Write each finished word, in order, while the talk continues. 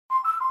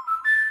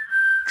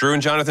Drew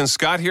and Jonathan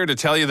Scott here to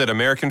tell you that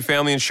American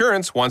Family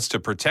Insurance wants to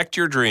protect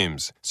your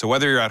dreams. So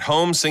whether you're at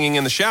home singing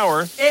in the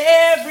shower,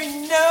 every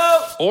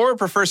note, or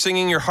prefer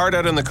singing your heart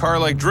out in the car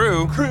like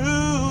Drew,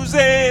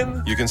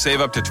 cruising, you can save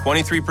up to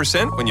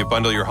 23% when you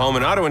bundle your home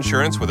and auto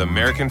insurance with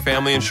American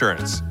Family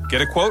Insurance.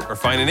 Get a quote or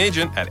find an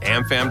agent at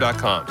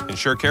amfam.com.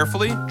 Insure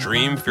carefully,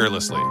 dream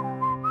fearlessly.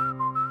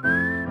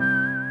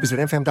 Visit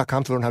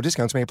amfam.com to learn how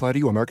discounts may apply to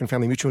you. American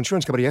Family Mutual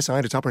Insurance Company, SI,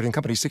 and its operating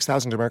company,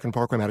 6000 American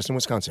Parkway, Madison,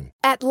 Wisconsin.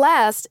 At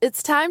last,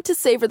 it's time to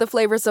savor the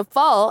flavors of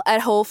fall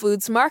at Whole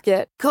Foods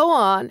Market. Go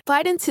on,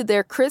 bite into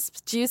their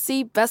crisp,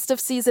 juicy,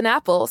 best-of-season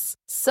apples.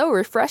 So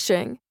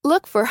refreshing.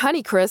 Look for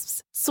Honey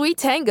Crisps, Sweet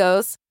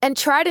Tangos, and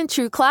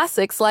tried-and-true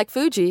classics like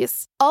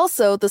Fuji's.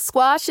 Also, the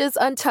squash is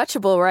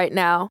untouchable right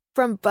now.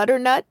 From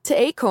butternut to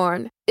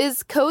acorn.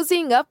 Is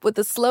cozying up with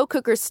a slow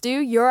cooker stew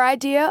your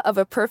idea of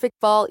a perfect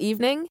fall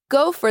evening?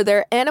 Go for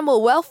their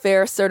animal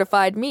welfare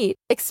certified meat.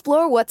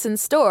 Explore what's in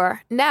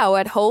store now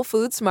at Whole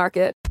Foods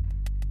Market.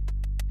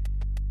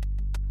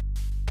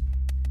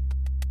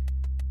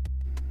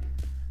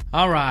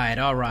 All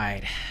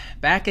right.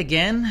 Back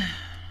again.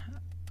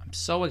 I'm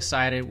so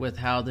excited with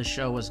how the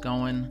show is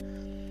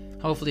going.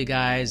 Hopefully you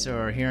guys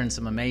are hearing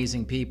some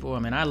amazing people. I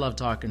mean, I love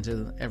talking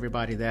to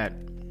everybody that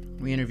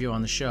we interview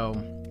on the show.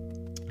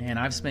 And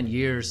I've spent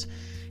years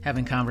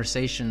having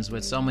conversations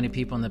with so many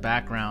people in the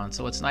background.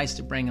 So it's nice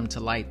to bring them to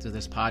light through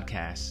this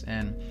podcast.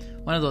 And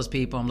one of those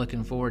people I'm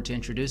looking forward to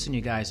introducing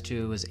you guys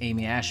to is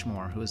Amy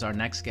Ashmore, who is our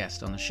next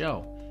guest on the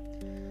show.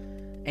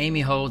 Amy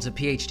holds a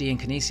PhD in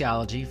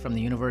kinesiology from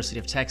the University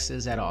of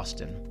Texas at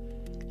Austin.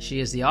 She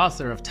is the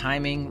author of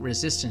Timing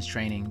Resistance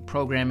Training,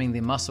 Programming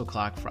the Muscle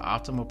Clock for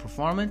Optimal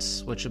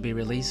Performance, which will be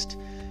released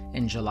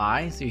in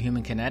July through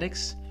Human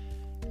Kinetics.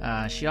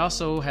 She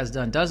also has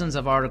done dozens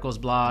of articles,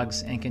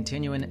 blogs, and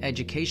continuing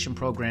education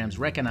programs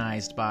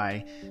recognized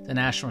by the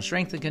National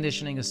Strength and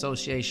Conditioning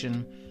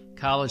Association,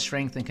 College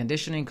Strength and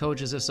Conditioning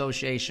Coaches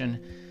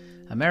Association,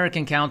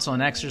 American Council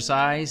on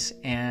Exercise,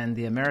 and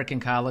the American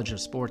College of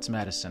Sports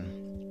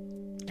Medicine.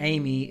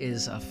 Amy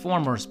is a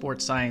former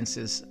sports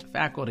sciences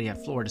faculty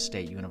at Florida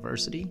State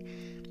University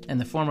and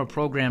the former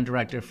program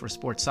director for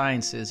sports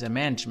sciences and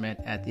management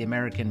at the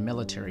American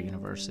Military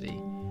University.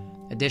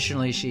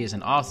 Additionally, she is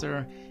an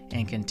author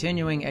and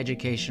continuing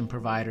education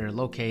provider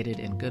located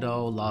in good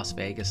old Las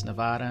Vegas,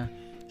 Nevada.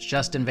 It's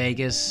just in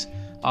Vegas.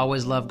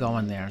 Always love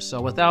going there.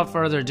 So without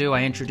further ado,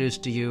 I introduce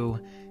to you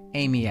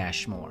Amy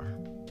Ashmore.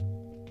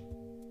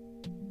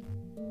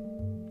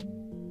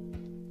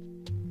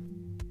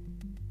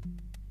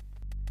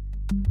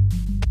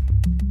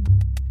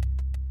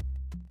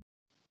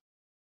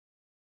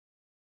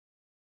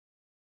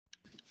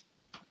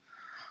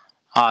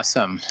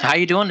 Awesome. How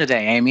you doing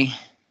today, Amy?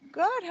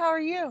 Good. How are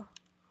you?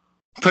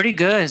 Pretty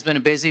good. It's been a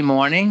busy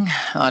morning,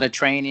 a lot of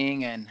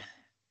training and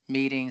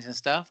meetings and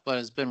stuff, but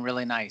it's been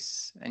really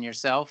nice. And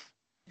yourself?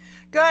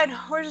 Good.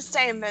 We're just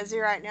staying busy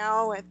right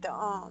now with the,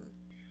 all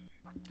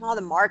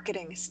the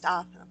marketing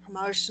stuff, the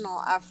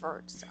promotional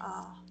efforts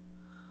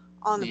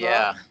on the book.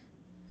 Yeah,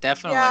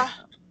 definitely.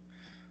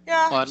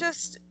 Yeah. Well,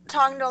 just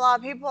talking to a lot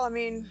of people. I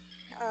mean,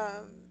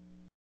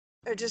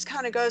 it just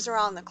kind of goes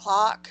around the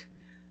clock.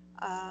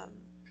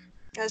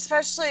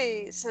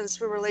 Especially since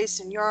we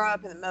released in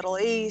Europe and the Middle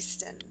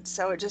East, and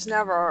so it just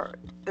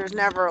there's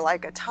never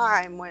like a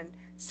time when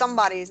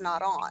somebody's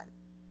not on.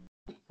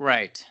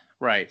 Right.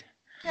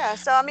 Yeah,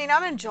 so I mean,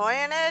 I'm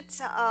enjoying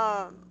it.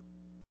 I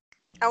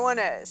want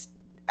to,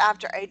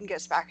 after Aiden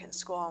gets back in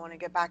school, I want to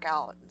get back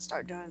out and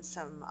start doing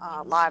some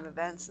live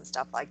events and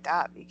stuff like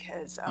that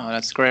because. Oh,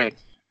 that's great.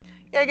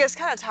 Yeah, it gets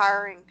kind of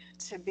tiring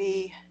to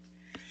be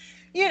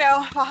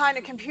behind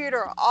a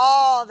computer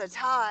all the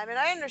time. And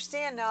I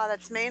understand now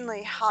that's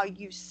mainly how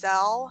you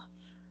sell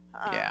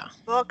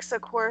books,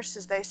 of course,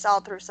 is they sell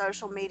through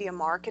social media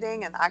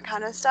marketing and that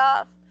kind of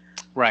stuff.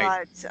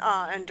 Right. But,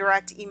 and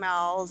direct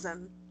emails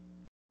and,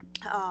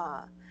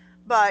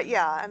 but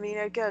yeah, I mean,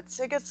 it gets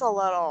a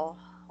little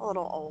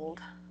old.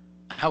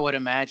 I would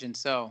imagine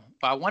so.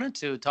 But I wanted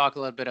to talk a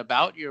little bit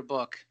about your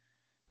book,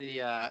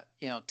 the,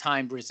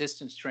 Timed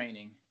Resistance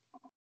Training.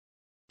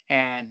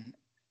 And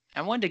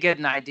I wanted to get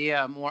an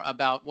idea more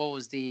about what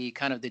was the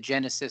kind of the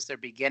genesis or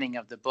beginning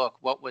of the book.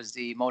 What was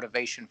the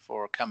motivation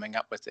for coming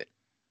up with it?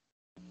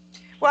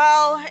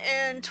 Well,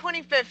 in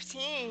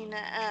 2015,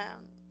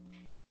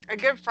 a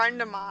good friend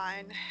of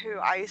mine who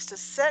I used to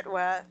sit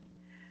with,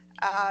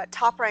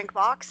 Top Rank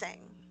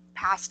Boxing,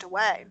 passed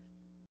away.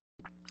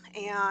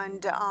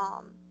 And,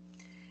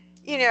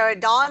 it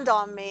dawned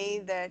on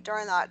me that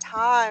during that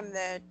time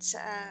that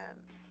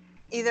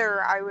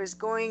either I was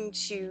going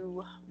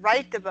to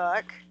write the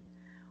book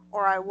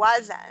or I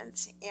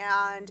wasn't.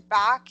 And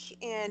back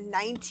in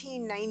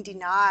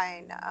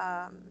 1999,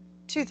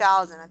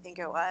 2000, I think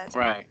it was.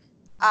 Right.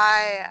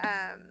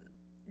 I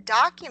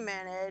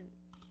documented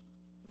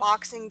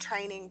boxing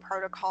training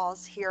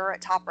protocols here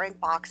at Top Rank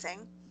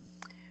Boxing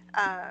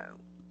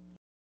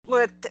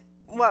with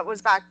what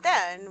was back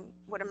then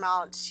would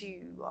amount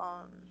to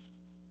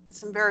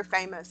some very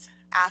famous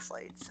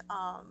athletes.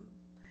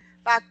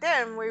 back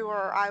then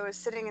I was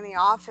sitting in the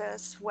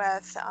office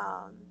with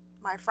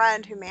my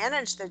friend who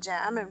managed the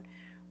gym, and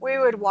we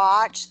would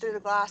watch through the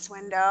glass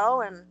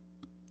window. And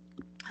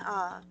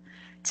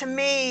to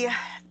me,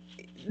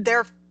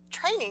 their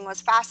training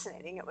was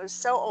fascinating. It was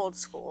so old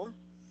school.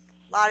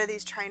 A lot of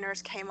these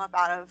trainers came up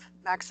out of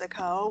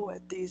Mexico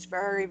with these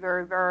very,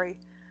 very, very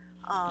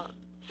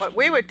what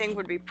we would think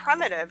would be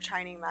primitive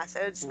training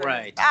methods,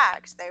 but in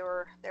fact they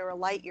were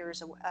light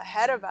years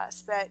ahead of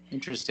us. But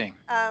interesting.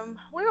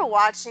 We were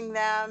watching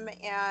them,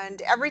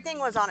 and everything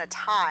was on a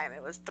time.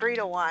 It was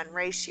 3-to-1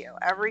 ratio.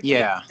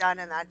 Everything was done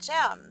in that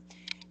gym,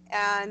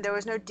 and there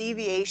was no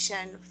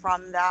deviation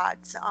from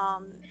that.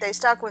 They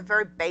stuck with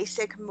very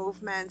basic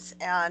movements,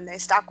 and they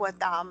stuck with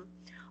them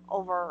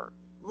over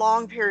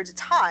long periods of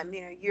time,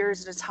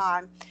 years at a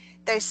time.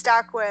 They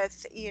stuck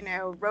with,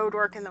 road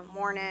work in the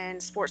morning,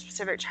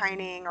 sport-specific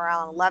training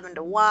around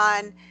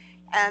 11-to-1,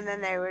 and then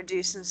they would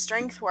do some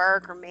strength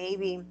work or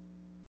maybe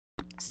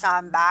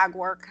some bag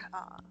work,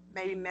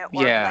 maybe mitt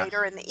work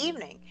later in the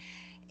evening.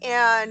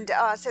 And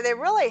so they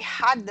really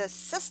had this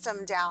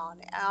system down.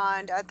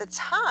 And at the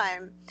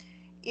time,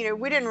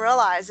 we didn't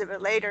realize it,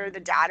 but later the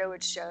data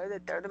would show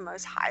that they're the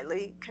most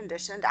highly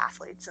conditioned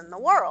athletes in the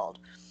world.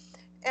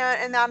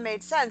 And that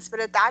made sense. But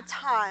at that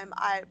time,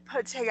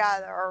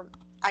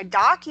 I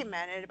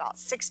documented about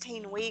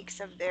 16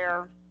 weeks of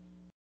their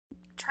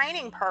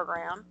training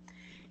program,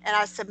 and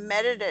I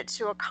submitted it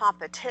to a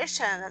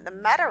competition that the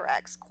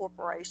Metarex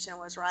Corporation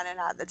was running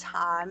at the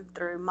time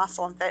through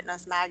Muscle and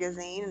Fitness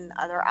magazine and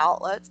other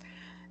outlets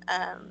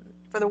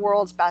for the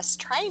world's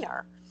best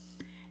trainer.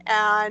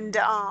 And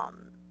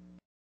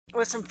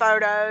with some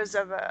photos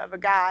of a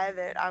guy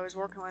that I was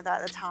working with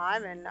at the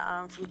time,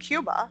 and from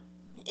Cuba.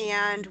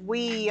 And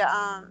we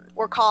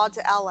were called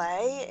to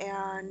LA,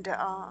 and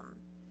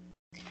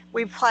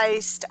we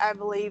placed, I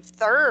believe,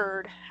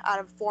 3rd out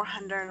of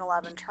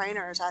 411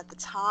 trainers at the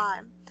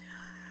time.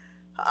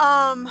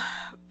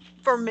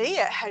 For me,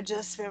 it had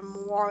just been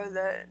more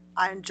that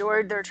I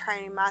enjoyed their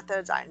training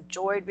methods. I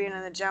enjoyed being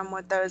in the gym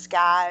with those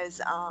guys.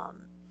 I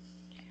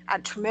had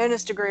a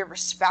tremendous degree of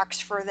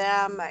respect for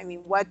them. I mean,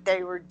 what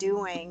they were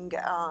doing,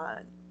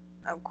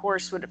 of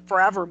course, would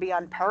forever be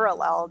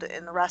unparalleled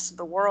in the rest of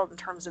the world in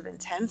terms of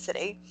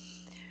intensity.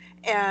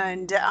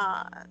 And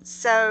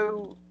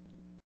so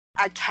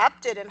I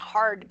kept it in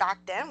hard. Back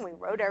then, we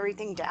wrote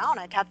everything down.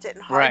 I kept it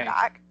in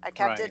hardback. I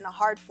kept it in a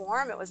hard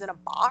form. It was in a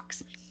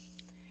box.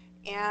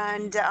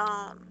 And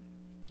I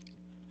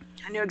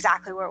knew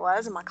exactly where it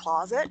was, in my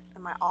closet,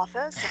 in my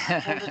office. And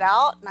I pulled it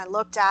out, and I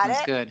looked at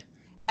That's it. good.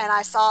 And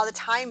I saw the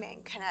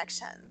timing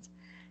connections.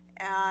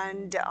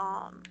 And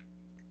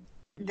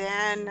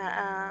then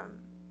a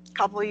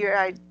couple of years,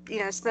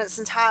 I spent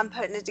some time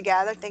putting it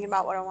together, thinking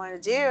about what I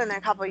wanted to do. And then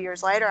a couple of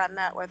years later, I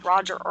met with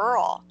Roger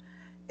Earl,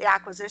 the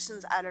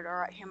acquisitions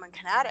editor at Human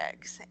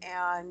Kinetics,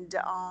 and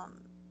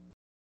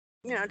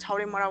told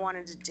him what I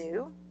wanted to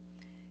do.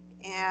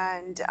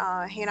 And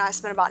he and I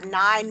spent about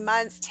 9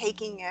 months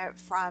taking it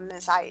from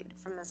this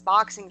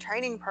boxing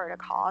training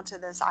protocol to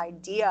this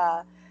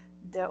idea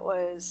that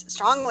was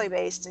strongly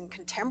based in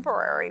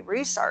contemporary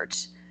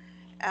research,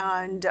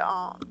 and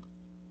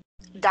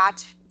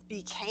that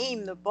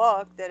became the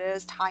book that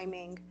is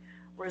Timing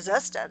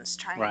Resistance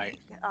Training.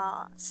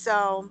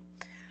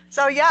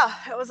 So yeah,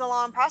 it was a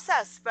long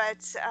process,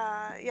 but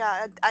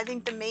I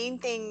think the main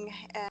thing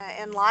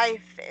in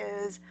life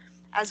is,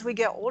 as we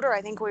get older,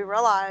 I think we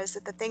realize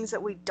that the things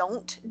that we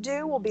don't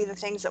do will be the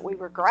things that we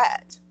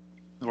regret.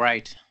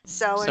 Right.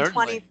 So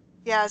Certainly.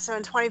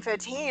 in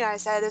 2015, I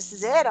said, this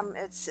is it.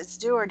 It's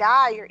do or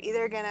die. You're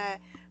either gonna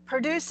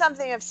produce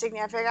something of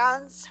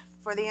significance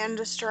for the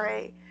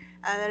industry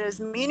and that is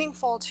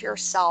meaningful to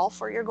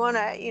yourself, or you're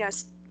gonna,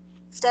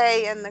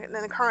 stay in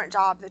the current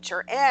job that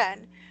you're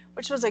in,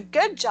 which was a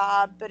good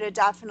job, but it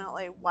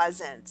definitely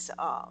wasn't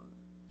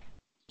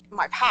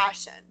my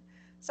passion.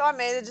 So I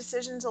made the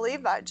decision to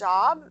leave that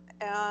job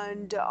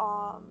and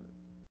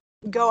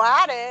go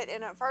at it.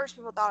 And at first,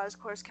 people thought I was,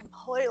 of course,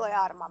 completely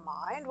out of my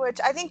mind, which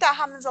I think that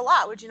happens a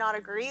lot. Would you not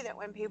agree that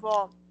when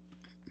people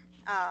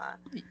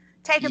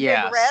take a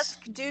big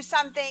risk, do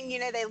something,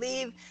 they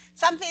leave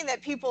something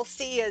that people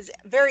see as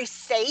very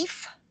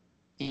safe?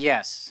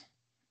 Yes.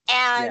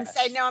 And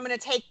say, no, I'm going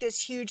to take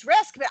this huge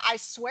risk. But I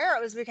swear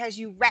it was because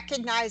you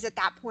recognize at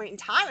that point in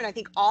time, and I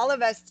think all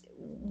of us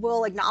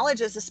will acknowledge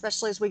this,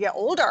 especially as we get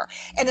older,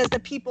 and as the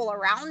people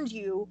around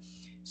you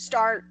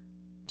start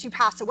to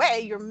pass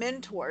away, your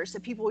mentors, the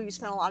people you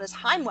spend a lot of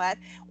time with,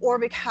 or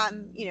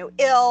become,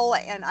 ill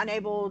and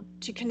unable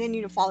to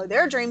continue to follow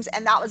their dreams.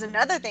 And that was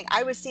another thing.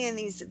 I was seeing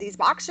these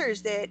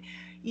boxers that,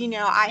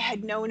 I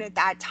had known at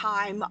that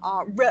time,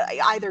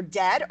 either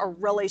dead or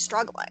really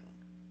struggling.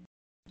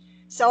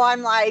 So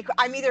I'm like,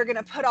 I'm either going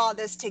to put all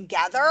this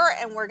together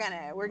and we're going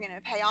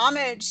to pay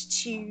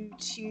homage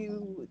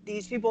to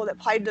these people that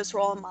played this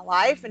role in my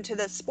life and to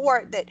the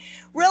sport that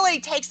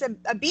really takes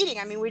a beating.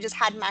 I mean, we just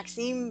had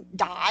Maxime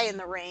die in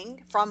the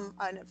ring from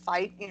a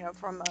fight,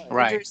 from a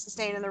injury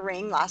sustained in the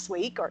ring last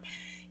week, or,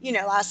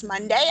 last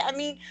Monday. I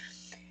mean,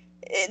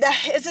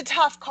 it's a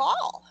tough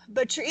call,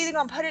 but you're either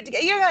going to put it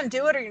together, you're going to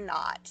do it or you're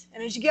not.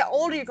 And as you get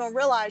older, you're going to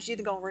realize you're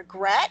either going to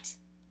regret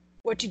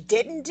what you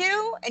didn't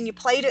do and you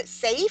played it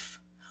safe,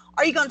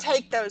 or you're going to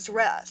take those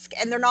risks.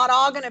 And they're not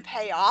all going to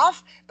pay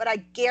off, but I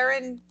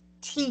guarantee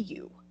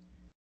you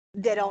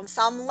that on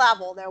some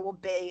level there will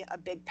be a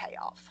big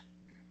payoff.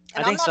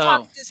 And I I'm think not so.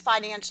 talking just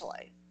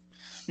financially.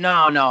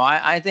 No,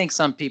 I think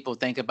some people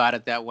think about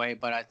it that way,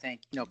 but I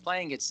think,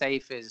 playing it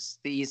safe is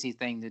the easy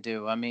thing to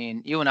do. I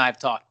mean, you and I have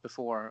talked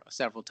before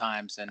several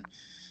times, and,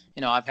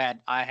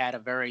 I had a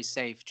very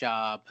safe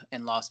job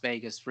in Las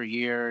Vegas for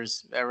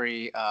years.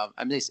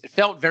 It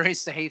felt very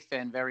safe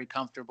and very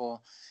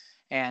comfortable,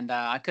 and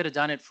I could have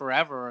done it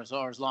forever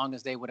or as long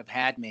as they would have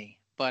had me.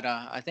 But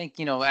I think,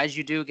 as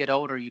you do get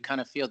older, you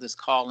kind of feel this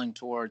calling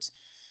towards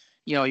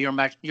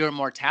your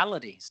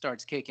mortality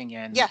starts kicking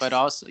in, Yes. but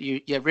also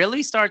it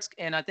really starts.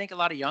 And I think a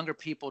lot of younger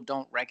people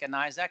don't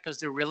recognize that because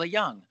they're really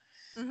young.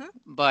 Mm-hmm.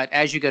 But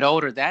as you get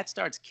older, that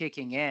starts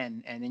kicking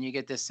in. And then you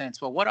get this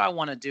sense, well, what do I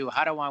want to do?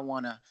 How do I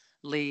want to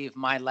leave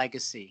my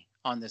legacy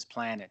on this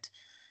planet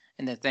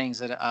and the things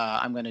that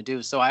I'm going to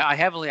do? So I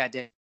heavily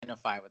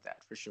identify with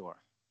that for sure.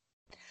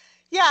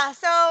 Yeah.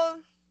 So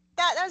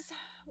that's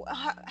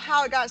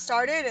how it got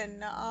started. And,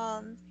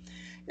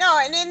 no,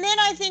 and then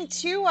I think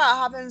too, what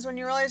happens when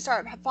you really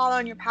start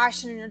following your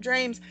passion and your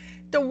dreams,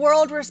 the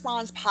world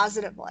responds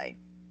positively.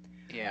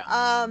 Yeah.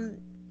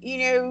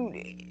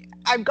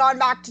 I've gone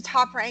back to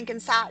Top Rank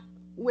and sat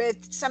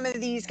with some of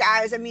these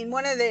guys. I mean,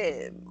 one of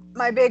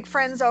my big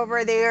friends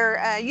over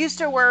there used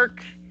to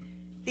work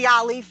the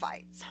Ali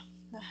fights,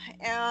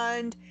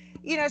 and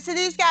so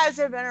these guys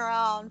have been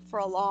around for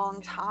a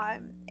long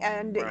time,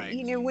 and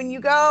Right. when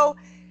you go,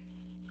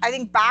 I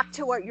think, back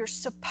to what you're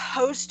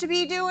supposed to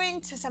be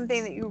doing, to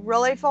something that you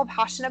really feel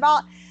passionate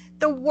about,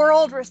 the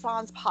world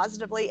responds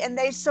positively and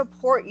they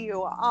support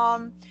you.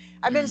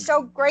 I've been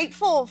so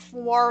grateful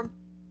for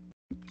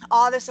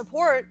all the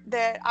support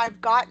that I've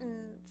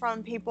gotten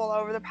from people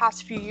over the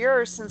past few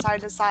years since I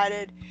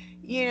decided,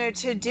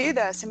 to do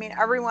this. I mean,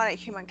 everyone at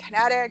Human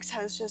Kinetics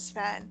has just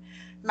been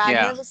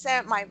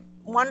magnificent. My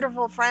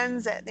wonderful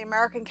friends at the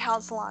American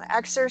Council on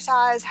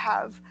Exercise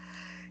have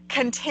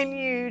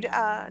continued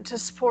to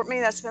support me.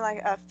 That's been like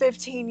a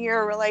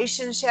 15-year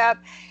relationship.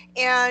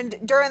 And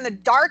during the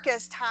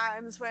darkest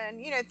times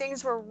when,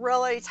 things were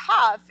really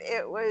tough,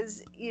 it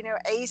was,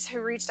 Ace who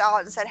reached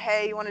out and said,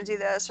 hey, you want to do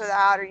this or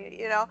that, or,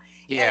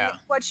 Yeah. And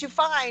what you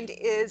find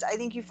is, I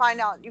think you find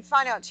out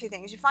two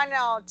things. You find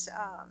out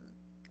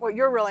what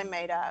you're really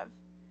made of,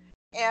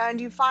 and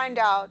you find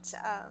out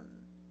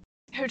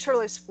who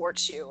truly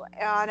supports you.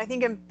 And I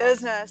think in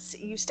business,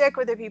 you stick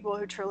with the people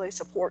who truly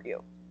support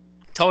you.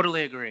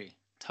 Totally agree.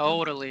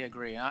 Totally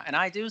agree. And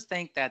I do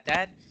think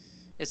that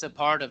is a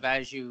part of,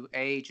 as you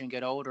age and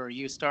get older,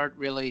 you start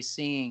really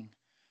seeing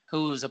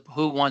who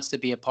wants to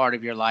be a part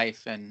of your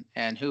life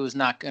and who's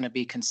not going to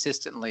be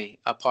consistently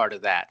a part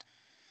of that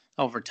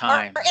over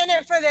time. Or in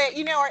it for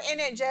the, or in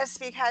it just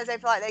because they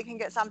feel like they can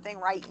get something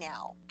right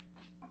now.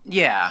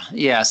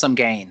 Yeah, some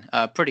gain,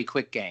 pretty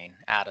quick gain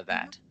out of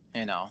that,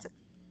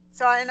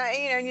 So,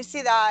 and you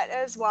see that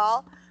as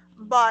well.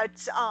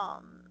 But,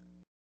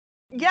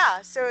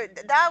 yeah, so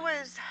that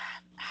was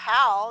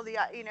how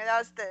that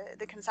was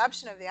the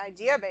conception of the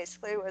idea,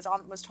 basically,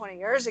 was 20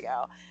 years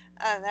ago.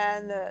 And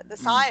then the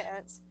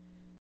science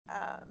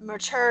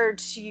matured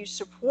to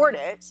support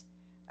it.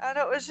 And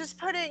it was just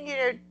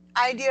putting,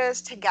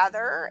 ideas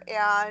together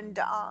and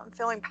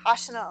feeling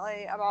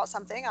passionately about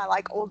something. I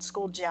like old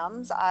school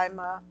gyms. I'm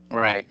a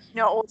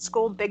old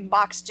school big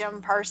box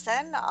gym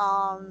person.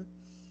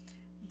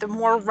 The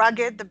more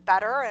rugged, the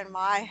better in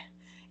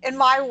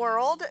my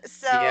world.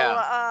 So,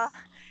 pay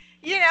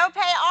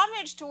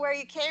homage to where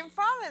you came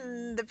from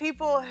and the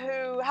people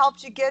who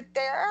helped you get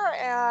there,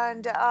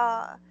 and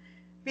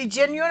be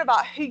genuine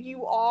about who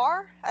you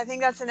are. I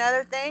think that's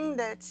another thing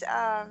that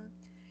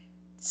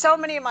so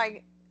many of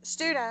my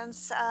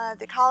students at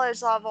the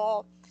college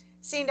level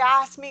seem to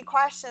ask me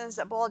questions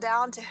that boil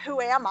down to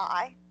who am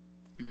I,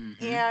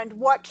 and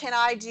what can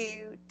I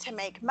do to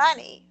make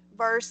money,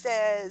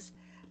 versus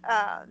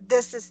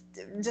this is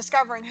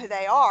discovering who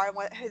they are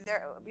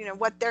and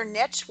what their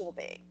niche will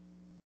be.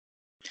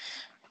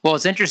 Well,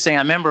 it's interesting.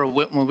 I remember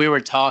when we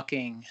were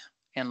talking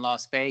in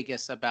Las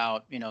Vegas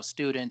about,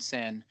 students,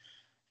 and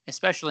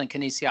especially in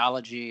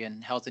kinesiology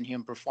and health and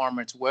human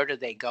performance, where do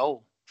they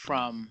go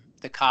from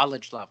the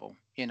college level,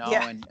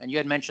 Yeah. and you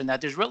had mentioned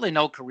that there's really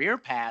no career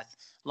path,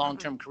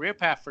 long-term career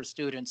path for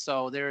students.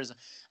 So there's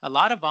a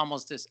lot of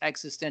almost this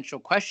existential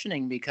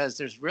questioning because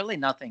there's really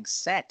nothing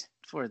set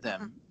for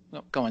them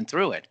going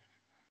through it.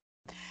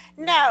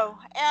 No,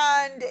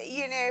 and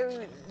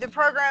the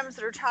programs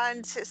that are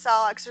trying to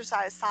sell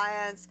exercise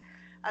science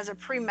as a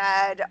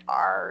pre-med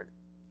are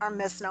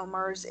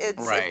misnomers.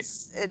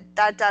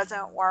 That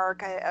doesn't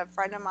work. A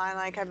friend of mine,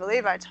 like I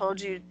believe I told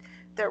you,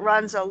 that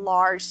runs a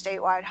large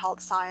statewide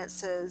health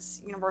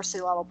sciences university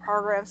level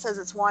program, says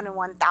it's 1 in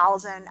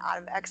 1,000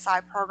 out of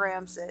XI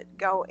programs that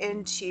go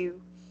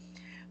into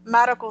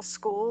medical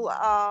school.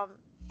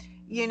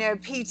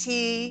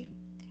 PT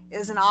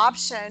is an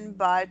option,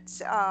 but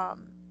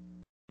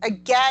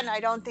again, I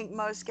don't think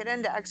most get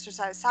into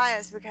exercise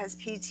science because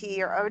PT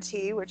or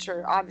OT, which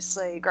are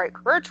obviously great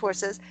career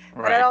choices,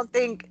 but I don't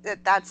think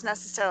that that's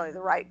necessarily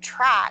the right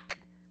track.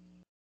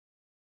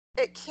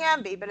 It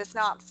can be, but it's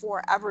not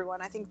for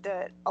everyone. I think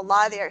that a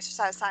lot of the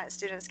exercise science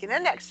students get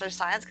into exercise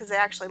science because they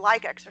actually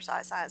like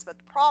exercise science, but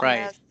the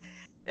problem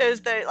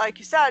is that, like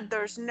you said,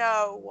 there's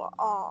no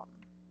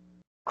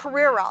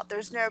career route.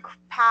 There's no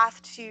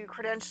path to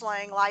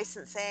credentialing,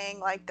 licensing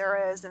like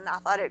there is in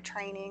athletic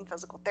training,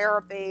 physical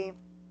therapy.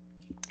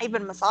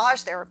 Even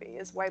massage therapy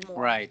is way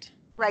more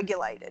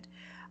regulated.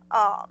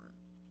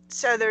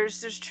 So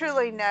there's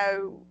truly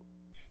no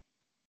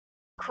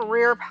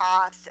career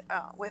path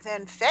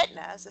within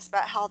fitness. It's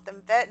about health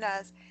and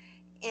fitness,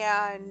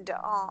 and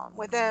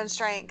within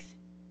strength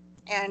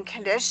and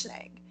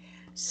conditioning.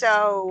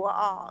 So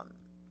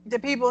the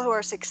people who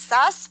are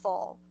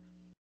successful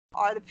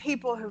are the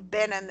people who've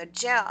been in the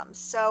gym.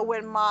 So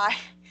when my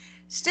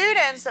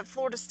students at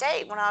Florida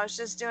State, when I was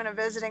just doing a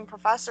visiting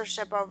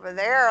professorship over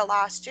there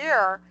last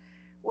year,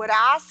 would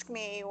ask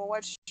me, well,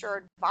 what's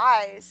your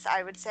advice?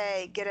 I would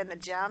say, get in the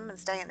gym and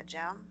stay in the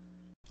gym.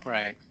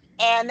 Right.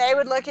 And they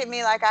would look at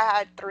me like I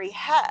had three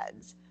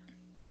heads.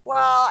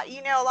 Well,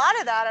 a lot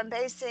of that I'm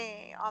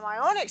basing on my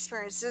own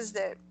experiences,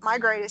 that my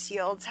greatest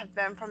yields have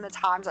been from the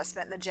times I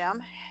spent in the gym,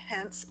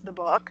 hence the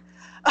book.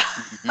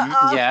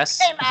 Yes.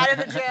 Came out of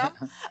the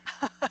gym.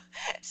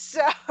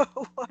 So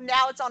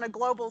now it's on a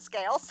global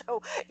scale.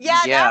 So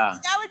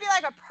that would be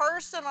like a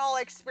personal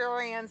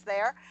experience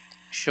there.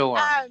 Sure.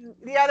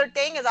 The other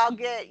thing is I'll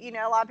get,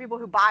 a lot of people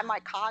who buy my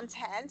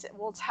content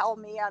will tell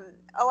me,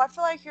 I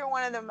feel like you're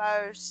one of the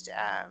most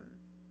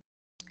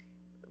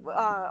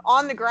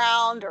on the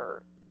ground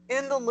or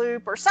in the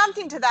loop or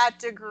something to that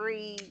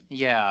degree.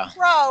 Yeah.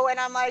 Pro. And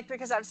I'm like,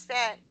 because I've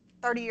spent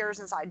 30 years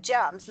inside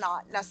gyms,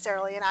 not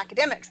necessarily in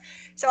academics.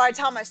 So I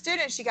tell my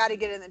students, you got to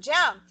get in the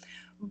gym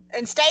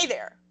and stay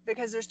there,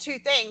 because there's two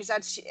things.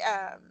 That's,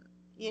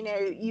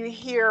 you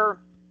hear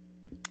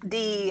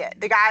the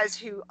guys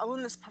who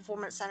own this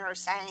performance center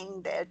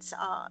saying that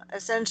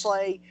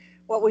essentially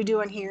what we do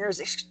in here is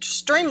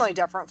extremely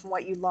different from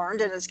what you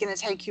learned, and it's going to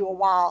take you a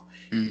while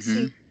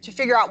to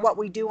figure out what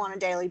we do on a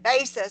daily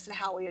basis and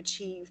how we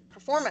achieve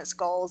performance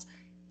goals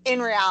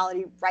in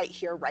reality right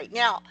here, right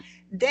now.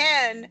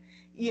 Then,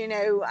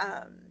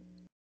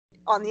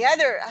 on the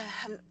other,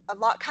 kind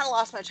of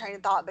lost my train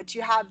of thought, but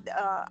you have,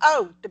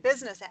 the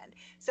business end.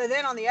 So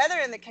then on the other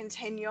end of the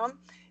continuum,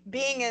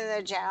 being in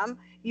the gym,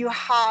 you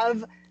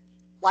have,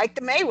 like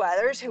the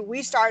Mayweathers, who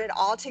we started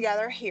all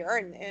together here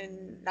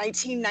in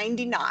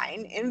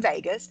 1999 in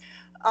Vegas.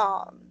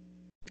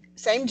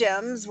 Same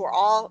gyms,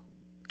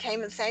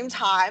 came at the same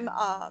time.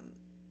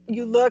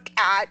 You look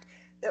at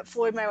that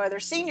Floyd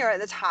Mayweather Sr. at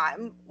the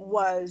time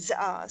was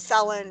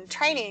selling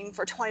training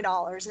for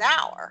 $20 an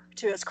hour,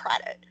 to his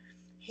credit.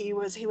 He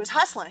was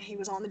hustling. He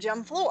was on the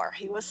gym floor.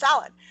 He was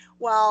selling.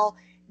 Well,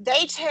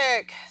 they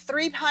took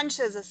three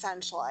punches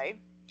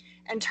essentially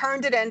and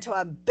turned it into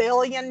 $1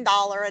 billion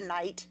a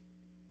night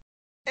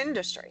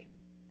industry.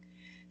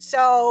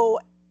 So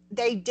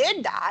they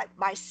did that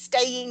by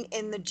staying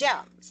in the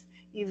gyms.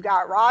 You've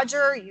got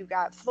Roger, you've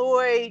got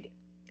Floyd,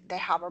 they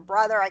have a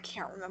brother, I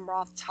can't remember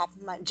off the top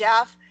of my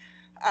Jeff,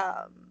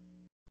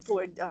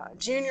 Floyd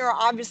Jr.,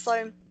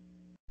 obviously.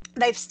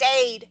 They've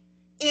stayed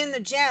in the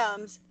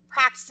gyms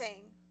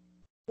practicing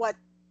what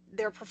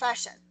their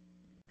profession.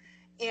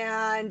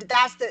 And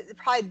that's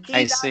probably the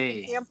best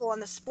example in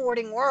the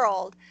sporting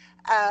world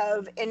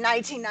of, in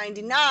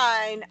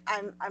 1999,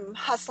 I'm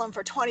hustling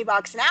for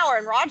 $20 an hour,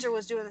 and Roger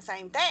was doing the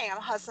same thing.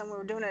 I'm hustling. We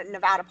were doing it in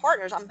Nevada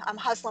Partners. I'm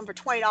hustling for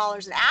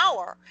 $20 an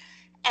hour,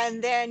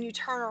 and then you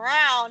turn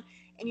around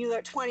and you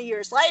look 20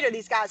 years later.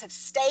 These guys have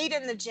stayed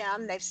in the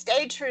gym. They've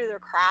stayed true to their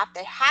craft.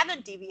 They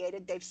haven't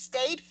deviated. They've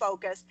stayed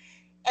focused,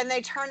 and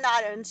they turned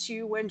that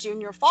into, when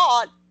Junior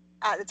fought,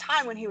 at the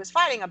time when he was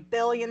fighting, $1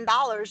 billion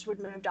would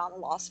move down the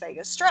Las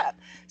Vegas Strip.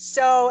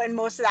 So, and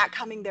most of that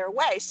coming their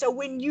way. So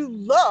when you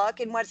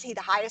look, and what's he,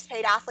 the highest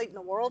paid athlete in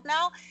the world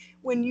now?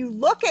 When you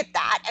look at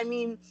that, I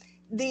mean,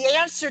 the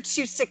answer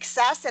to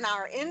success in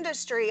our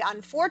industry,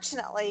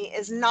 unfortunately,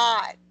 is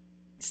not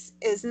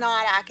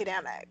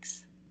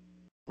academics.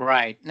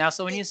 Right. Now,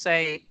 so when you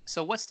say,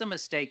 so what's the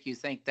mistake you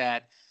think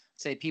that,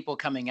 say, people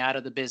coming out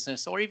of the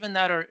business, or even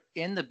that are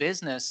in the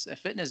business, a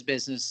fitness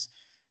business,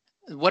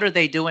 what are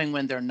they doing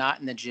when they're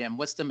not in the gym?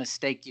 What's the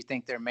mistake you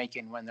think they're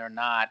making when they're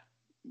not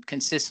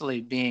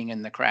consistently being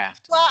in the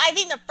craft? Well, I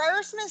think the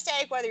first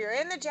mistake, whether you're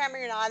in the gym or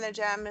you're not in the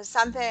gym, is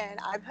something.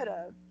 I put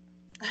a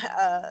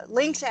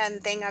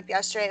LinkedIn thing up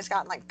yesterday. It's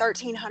gotten like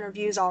 1,300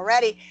 views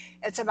already.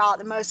 It's about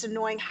the most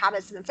annoying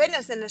habits in the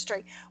fitness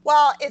industry.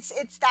 Well,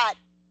 it's that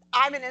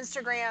I'm an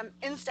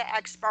Insta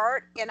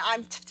expert, and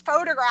I'm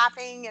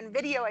photographing and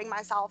videoing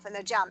myself in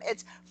the gym.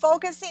 It's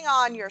focusing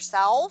on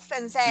yourself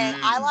and saying,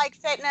 I like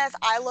fitness,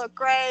 I look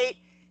great,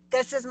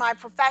 this is my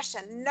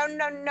profession.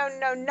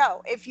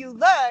 No. If you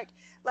look,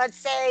 let's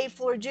say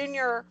Floyd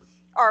Jr.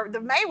 or the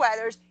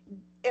Mayweathers,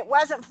 it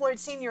wasn't Floyd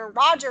Sr. and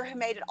Roger who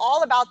made it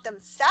all about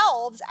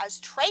themselves as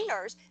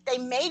trainers. They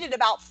made it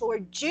about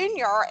Floyd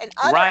Jr. and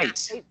other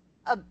athletes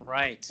of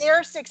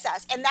their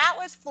success. And that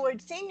was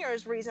Floyd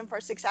Sr.'s reason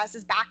for success.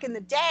 Is back in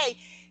the day,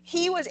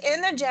 he was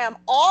in the gym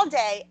all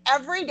day,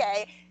 every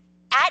day,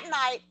 at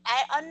night,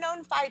 at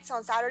unknown fights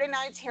on Saturday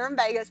nights here in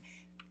Vegas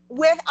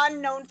with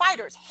unknown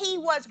fighters. He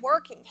was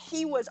working.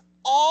 He was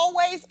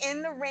always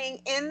in the ring,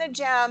 in the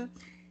gym,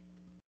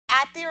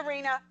 at the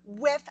arena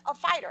with a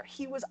fighter.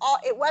 He was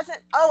it wasn't,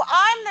 oh,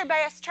 I'm the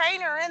best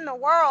trainer in the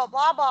world,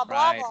 blah, blah,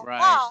 blah, blah,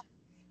 blah.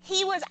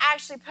 He was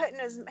actually putting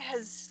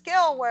his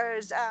skill where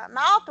his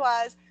mouth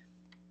was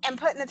and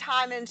putting the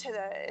time into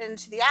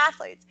the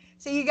athletes.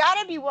 So you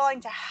got to be willing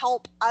to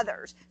help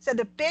others. So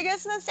the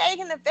biggest mistake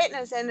in the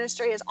fitness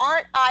industry is,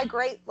 aren't I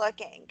great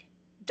looking?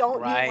 Don't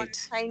you want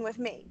to train with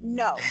me?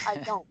 No, I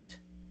don't.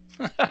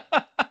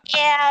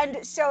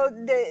 And so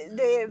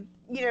the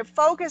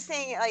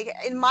focusing, like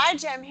in my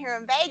gym here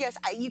in Vegas,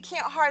 you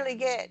can't hardly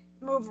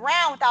move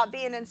around without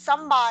being in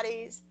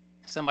somebody's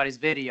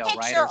video,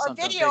 picture or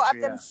video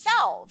of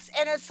themselves.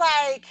 And it's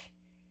like,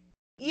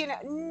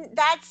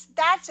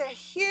 that's a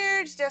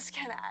huge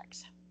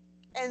disconnect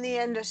in the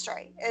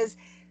industry. Is,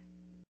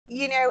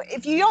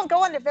 if you don't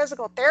go into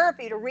physical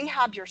therapy to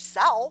rehab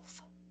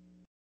yourself,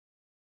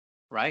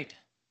 right?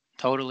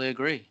 Totally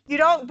agree. You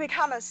don't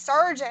become a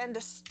surgeon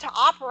to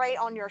operate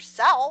on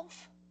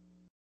yourself.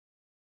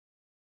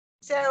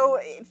 So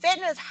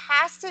fitness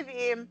has to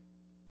be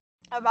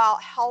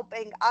about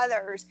helping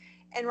others.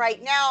 And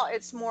right now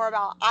it's more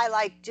about, I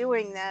like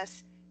doing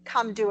this,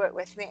 come do it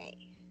with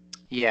me.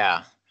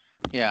 Yeah.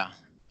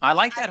 I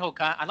like that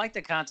I like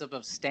the concept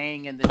of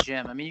staying in the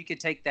gym. I mean, you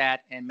could take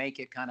that and make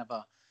it kind of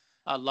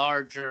a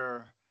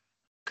larger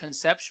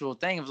conceptual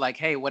thing of like,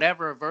 hey,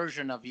 whatever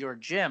version of your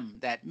gym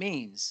that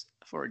means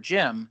for a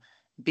gym,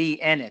 be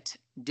in it,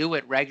 do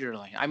it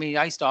regularly. I mean,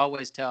 I used to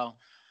always tell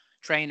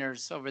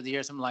trainers over the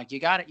years, I'm like, you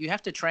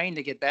have to train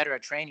to get better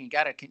at training. You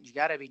got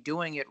to be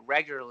doing it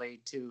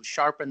regularly to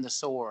sharpen the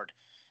sword,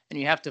 and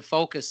you have to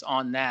focus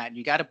on that.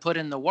 You got to put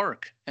in the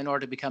work in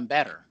order to become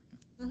better.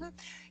 Mm-hmm.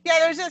 Yeah,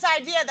 there's this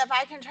idea that if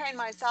I can train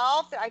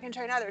myself, that I can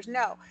train others.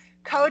 No,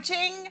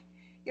 coaching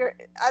your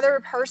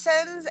other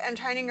persons and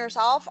training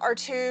yourself are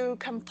two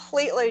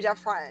completely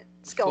different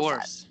skill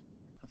sets.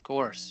 Of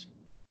course.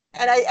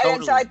 And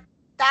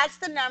that's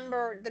the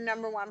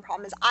number one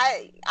problem is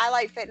I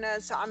like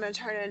fitness, so I'm going to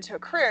turn it into a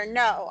career.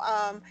 No,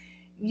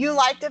 you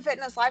like the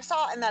fitness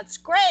lifestyle, and that's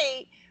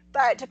great.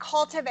 But to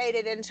cultivate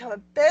it into a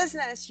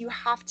business, you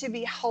have to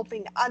be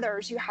helping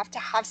others. You have to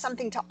have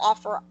something to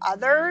offer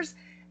others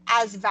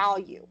as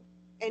value.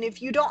 And if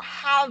you don't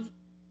have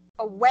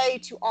a way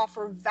to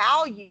offer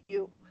value,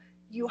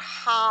 you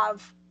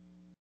have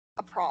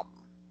a problem.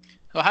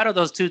 So how do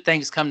those two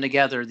things come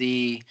together?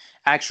 The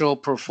actual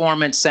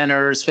performance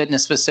centers,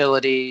 fitness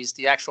facilities,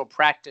 the actual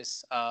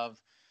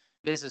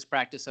business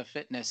practice of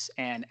fitness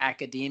and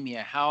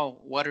academia.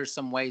 What are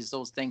some ways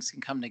those things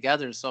can come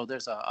together so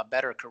there's a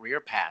better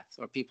career path,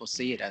 or people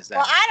see it as that?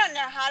 Well, I don't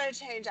know how to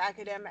change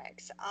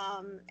academics.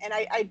 And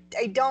I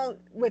don't,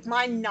 with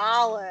my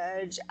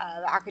knowledge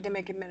of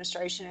academic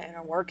administration and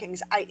inner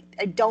workings, I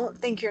don't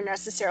think you're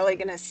necessarily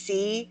going to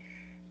see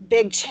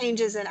big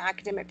changes in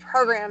academic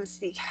programs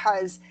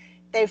because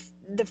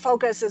the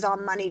focus is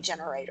on money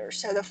generators.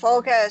 So the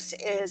focus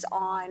is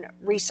on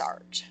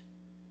research.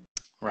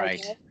 Right.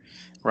 Okay?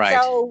 Right.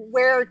 So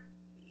where,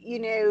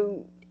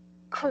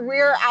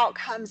 career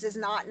outcomes is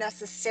not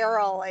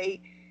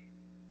necessarily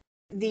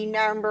the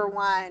number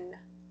one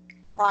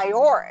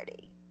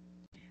priority,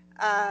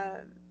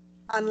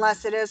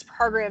 unless it is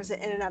programs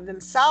that in and of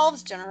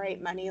themselves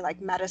generate money,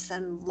 like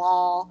medicine,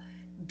 law,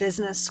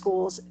 business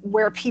schools,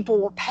 where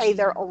people will pay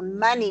their own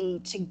money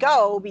to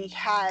go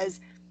because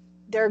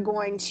they're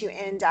going to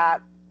end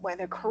up with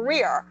a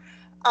career.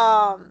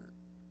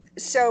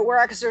 So where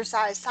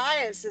exercise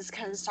science is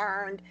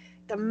concerned,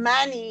 the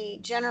money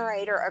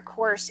generator, of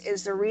course,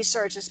 is the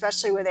research,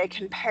 especially where they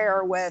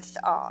compare with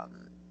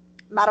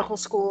medical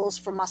schools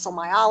for muscle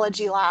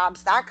myology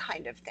labs, that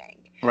kind of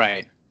thing.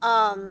 Right.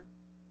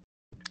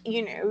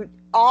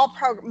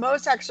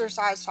 Most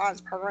exercise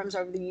science programs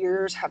over the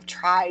years have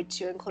tried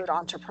to include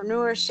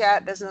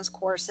entrepreneurship, business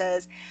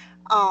courses,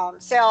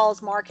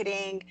 sales,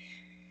 marketing,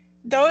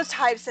 those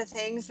types of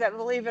things. But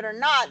believe it or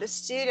not, the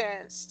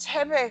students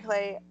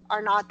typically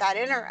are not that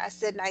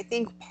interested. And I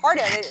think part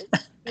of it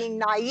is being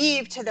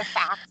naive to the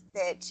fact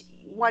that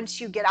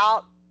once you get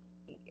out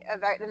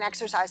of an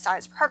exercise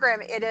science program,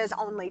 it is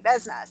only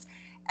business.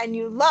 And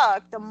you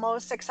look, the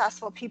most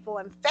successful people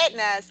in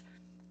fitness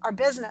are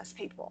business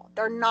people.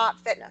 They're not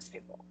fitness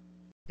people.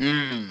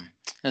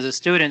 As the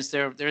students,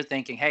 they're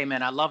thinking, hey,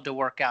 man, I love to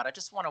work out. I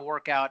just want to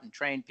work out and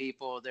train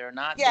people. They're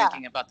not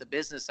thinking about the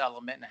business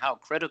element and how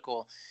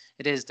critical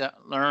it is to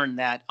learn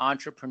that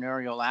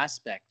entrepreneurial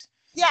aspect.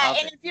 Yeah,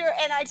 and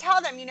I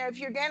tell them, if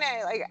you're gonna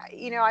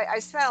I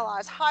spend a lot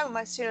of time with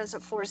my students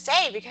at Florida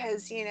State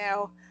because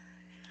there's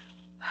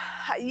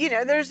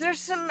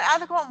some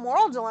ethical and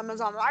moral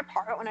dilemmas on my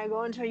part when I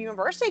go into a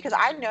university because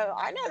I know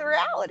the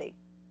reality.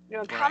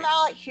 Come Right.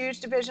 out,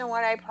 huge Division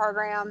 1A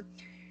program.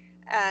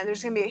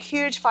 There's going to be a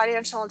huge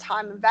financial and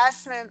time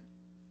investment.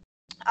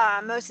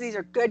 Most of these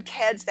are good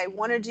kids. They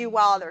want to do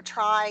well. They're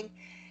trying.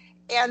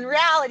 And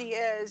reality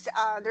is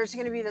there's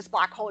going to be this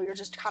black hole you're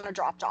just kind of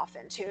dropped off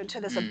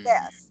into this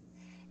abyss.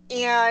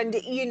 And,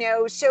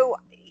 so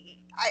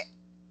I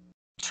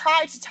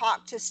try to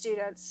talk to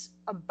students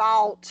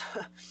about,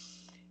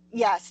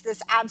 yes,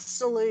 this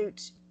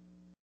absolute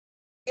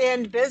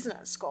end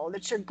business school,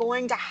 that you're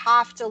going to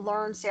have to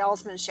learn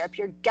salesmanship.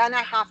 You're going to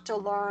have to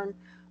learn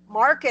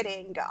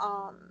marketing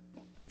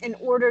in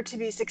order to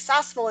be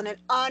successful in an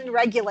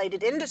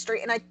unregulated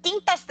industry. And I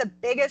think that's the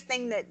biggest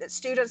thing that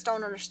students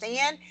don't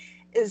understand,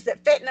 is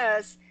that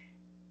fitness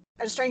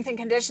and strength and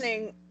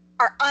conditioning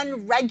are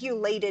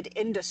unregulated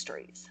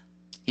industries.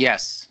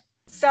 Yes.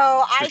 So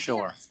I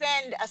sure. can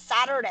spend a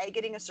Saturday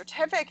getting a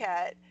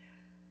certificate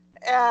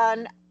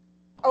and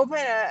open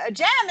a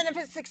gym, and if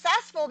it's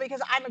successful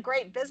because I'm a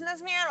great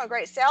businessman, I'm a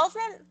great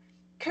salesman,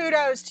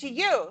 kudos to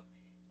you.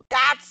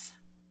 That's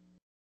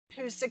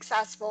who's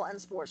successful in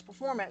sports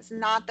performance,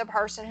 not the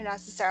person who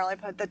necessarily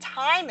put the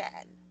time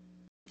in.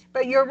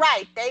 But you're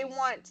right.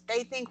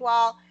 They think,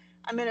 well,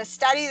 I'm going to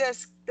study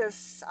this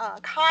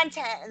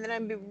content and then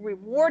I'm going to be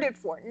rewarded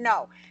for it.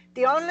 No,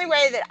 the only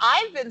way that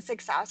I've been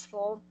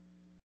successful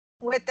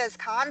with this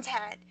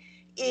content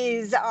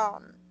is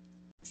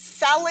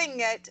selling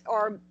it,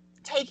 or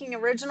taking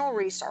original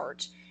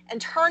research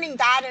and turning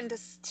that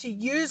into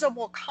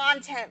usable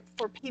content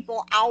for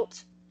people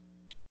out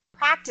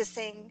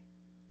practicing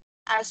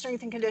as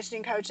strength and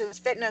conditioning coaches,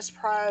 fitness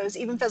pros,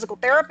 even physical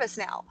therapists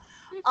now.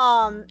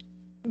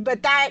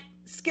 But that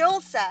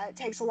skill set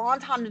takes a long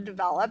time to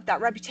develop. That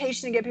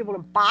reputation to get people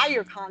to buy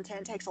your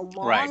content takes a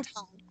long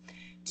time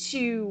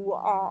to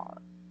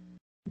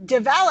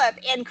develop,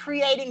 and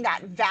creating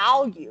that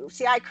value.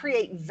 See, I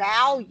create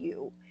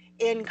value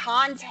in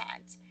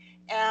content,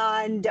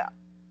 and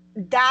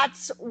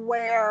that's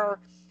where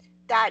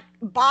that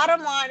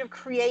bottom line of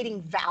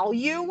creating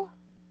value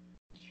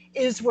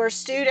is where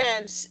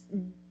students,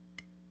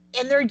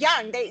 and they're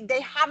young,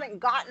 they haven't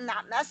gotten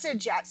that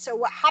message yet. So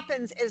what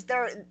happens is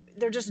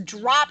they're just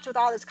dropped with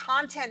all this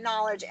content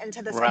knowledge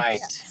into this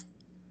abyss.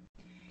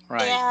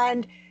 Right.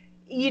 And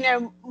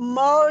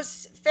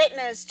most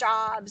fitness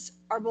jobs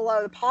are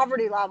below the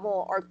poverty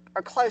level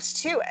or close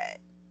to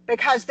it,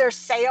 because they're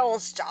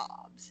sales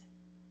jobs.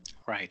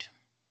 Right.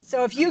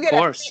 So if you get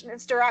a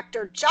fitness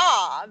director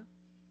job,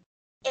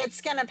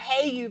 it's going to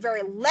pay you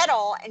very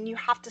little, and you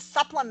have to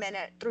supplement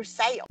it through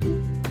sales.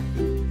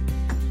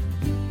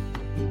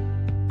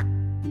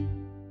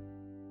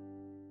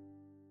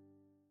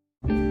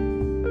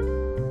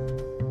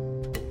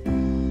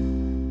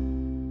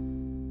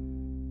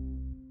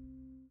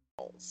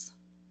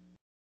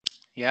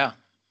 Yeah,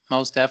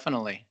 most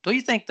definitely. Do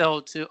you think,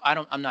 though, too,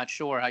 I'm not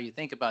sure how you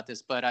think about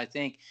this, but I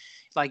think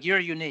like you're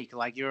unique,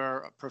 like you're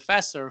a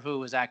professor who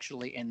was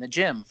actually in the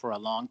gym for a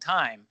long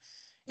time,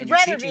 and you're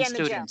teaching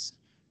students.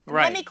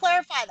 Right. Let me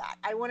clarify that.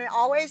 I want to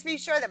always be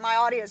sure that my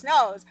audience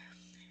knows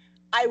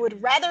I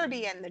would rather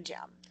be in the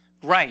gym.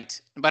 Right.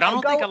 But I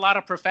don't think a lot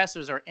of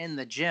professors are in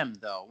the gym,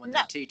 though, when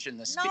they're teaching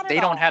this. They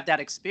don't have that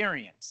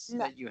experience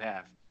that you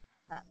have.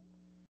 No.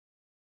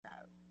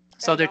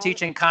 So they're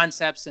teaching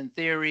concepts and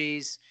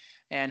theories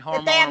and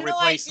hormone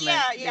replacement.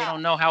 They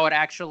don't know how it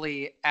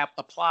actually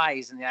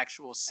applies in the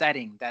actual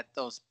setting that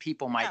those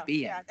people might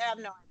be in. Yeah, they have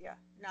no idea.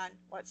 None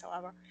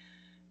whatsoever.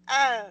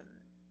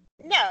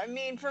 No, I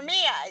mean, for me,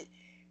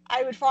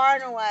 I would far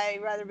and away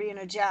rather be in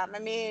a gym. I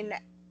mean,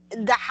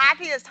 the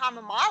happiest time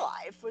of my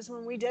life was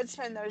when we did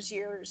spend those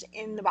years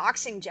in the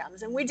boxing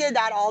gyms, and we did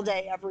that all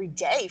day, every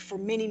day for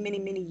many, many,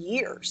 many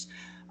years.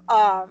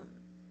 I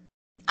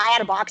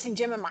had a boxing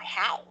gym in my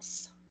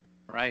house.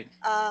 Right.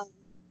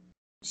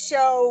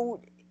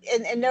 So,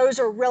 and those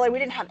are really, we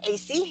didn't have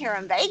AC here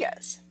in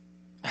Vegas.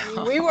 I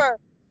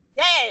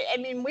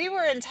mean, we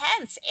were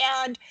intense.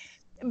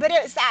 But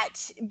it's that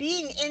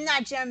being in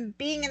that gym,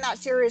 being in that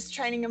serious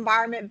training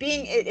environment,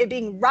 it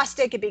being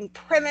rustic, it being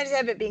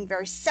primitive, it being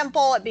very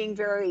simple, it being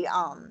very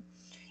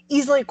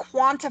easily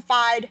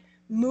quantified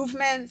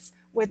movements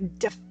with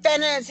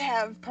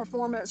definitive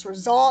performance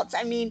results.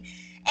 I mean,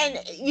 and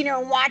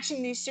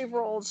watching these super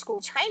old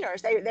school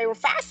trainers, they were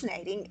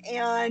fascinating.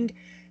 And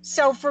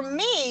so for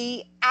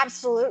me,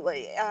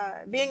 absolutely,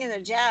 being in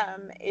the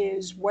gym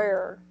is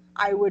where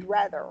I would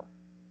rather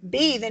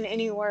be than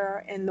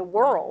anywhere in the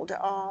world.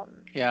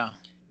 Yeah.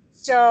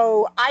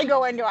 So I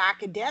go into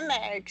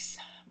academics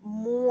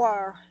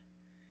more,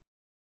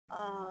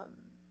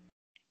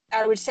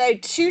 I would say,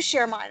 to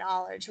share my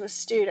knowledge with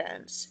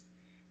students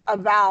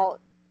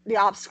about the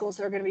obstacles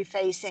they're going to be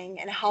facing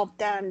and help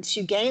them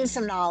to gain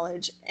some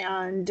knowledge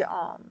and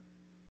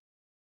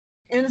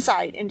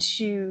insight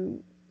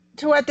into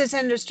what this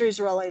industry is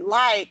really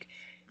like,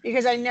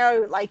 because I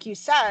know, like you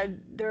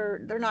said,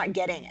 they're not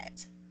getting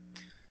it.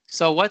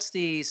 So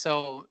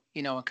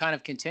kind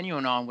of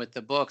continuing on with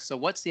the book, so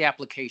what's the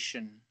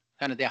application?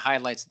 kind of the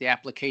highlights, the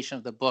application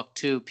of the book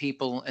to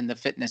people in the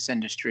fitness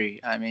industry?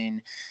 I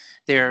mean,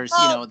 there's,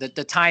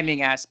 the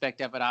timing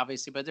aspect of it,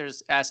 obviously, but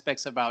there's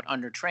aspects about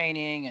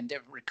undertraining and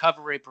different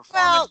recovery,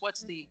 performance.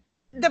 What's the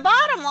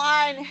bottom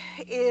line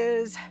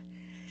is,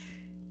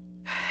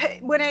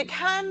 when it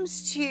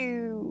comes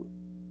to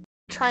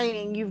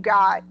training, you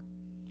got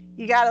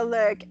to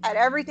look at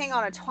everything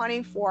on a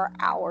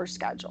 24-hour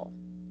schedule.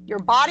 Your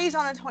body's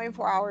on a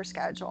 24-hour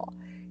schedule.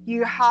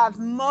 You have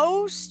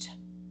most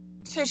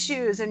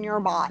tissues in your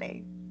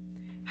body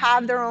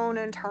have their own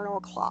internal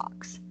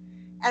clocks.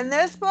 And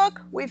this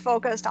book, we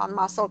focused on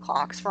muscle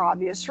clocks for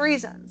obvious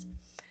reasons.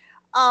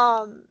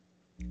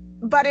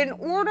 But in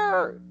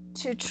order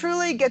to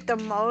truly get the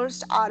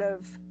most out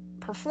of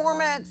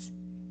performance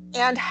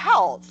and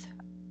health,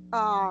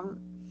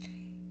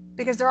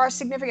 because there are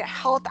significant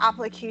health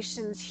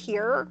applications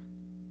here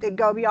that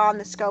go beyond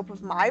the scope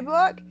of my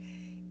book,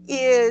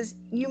 is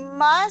you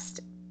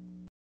must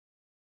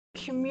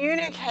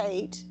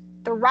communicate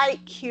the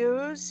right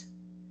cues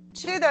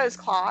to those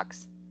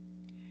clocks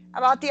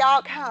about the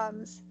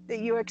outcomes that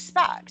you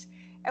expect.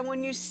 And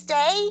when you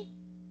stay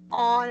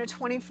on a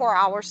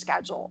 24-hour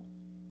schedule,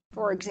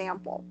 for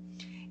example,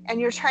 and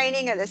you're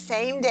training at the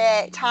same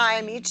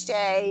time each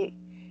day,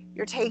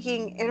 you're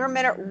taking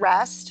intermittent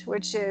rest,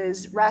 which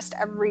is rest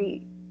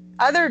every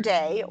other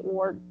day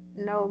or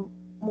no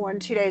more than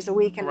 2 days a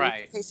week in the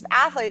case of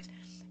athletes,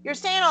 you're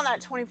staying on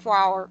that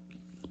 24-hour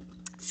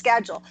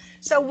schedule.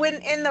 So when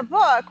in the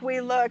book,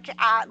 we look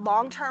at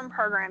long-term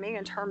programming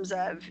in terms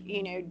of,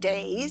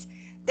 days.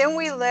 Then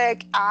we look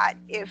at,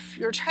 if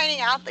you're training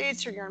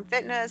athletes or you're in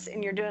fitness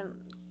and you're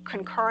doing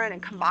concurrent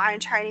and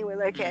combined training, we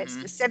look at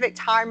specific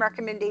time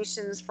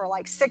recommendations for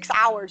like 6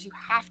 hours. You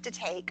have to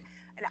take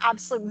an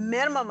absolute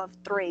minimum of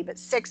 3, but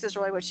 6 is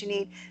really what you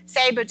need,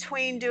 say,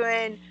 between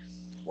doing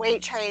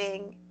weight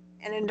training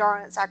and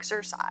endurance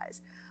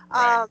exercise.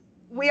 Right.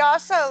 We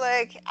also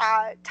look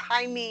at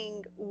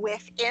timing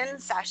within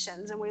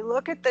sessions, and we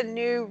look at the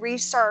new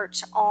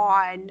research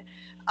on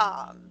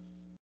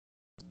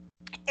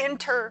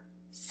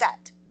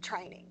interset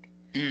training.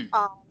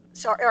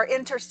 Or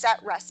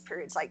interset rest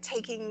periods, like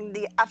taking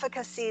the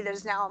efficacy that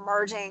is now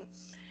emerging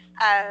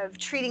of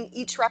treating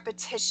each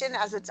repetition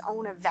as its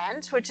own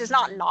event, which is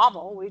not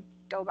novel. We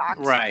go back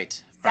to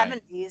the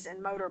 70s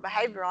and motor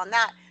behavior on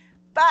that.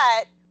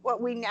 But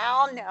what we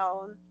now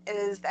know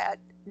is that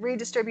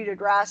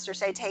redistributed rest, or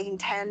say taking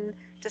 10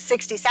 to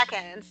 60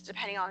 seconds,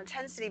 depending on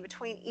intensity,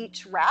 between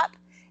each rep,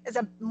 is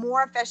a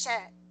more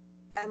efficient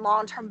and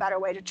long-term better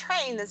way to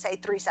train than, say,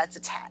 3 sets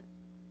of 10.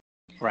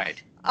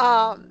 Right.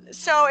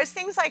 So it's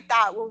things like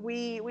that where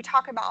we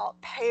talk about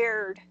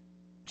paired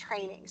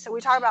training. So we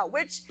talk about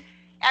which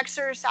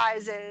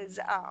exercises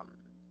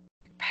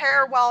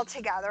pair well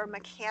together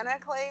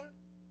mechanically,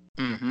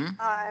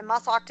 and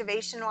muscle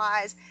activation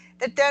wise,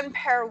 that then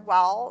pair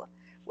well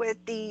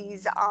with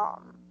these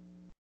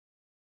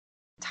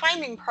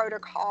timing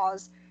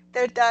protocols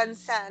that then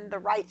send the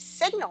right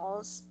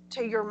signals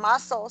to your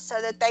muscles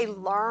so that they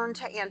learn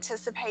to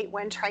anticipate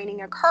when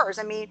training occurs.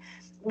 I mean,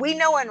 we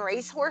know in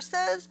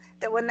racehorses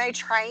that when they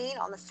train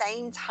on the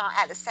same time,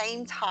 at the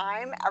same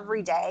time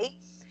every day,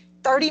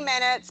 30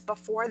 minutes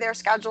before their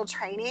scheduled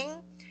training,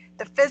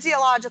 the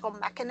physiological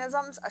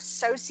mechanisms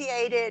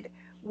associated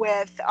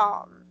with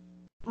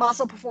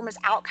muscle performance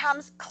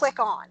outcomes click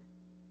on.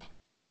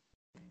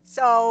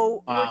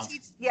 So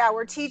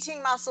we're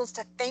teaching muscles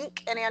to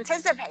think and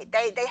anticipate.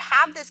 They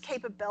have this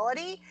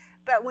capability,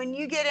 but when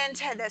you get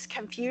into this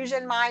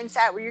confusion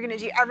mindset where you're going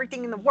to do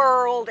everything in the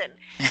world and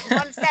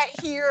one set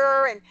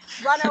here and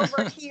run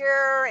over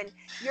here, and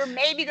you're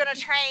maybe going to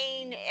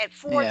train at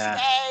 4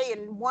 today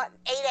and 8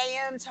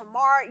 a.m.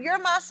 tomorrow, your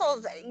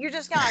muscles, you're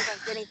just not going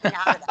to get anything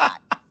out of that.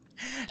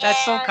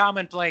 That's so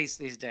commonplace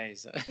these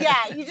days.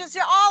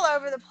 You're all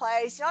over the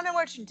place. You don't know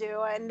what you're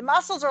doing. The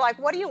muscles are like,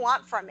 what do you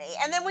want from me?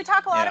 And then we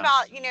talk a lot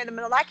about, the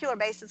molecular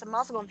basis of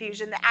muscle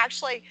confusion, that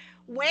actually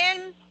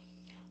when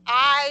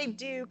I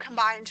do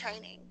combined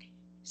training,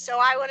 so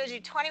I want to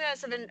do 20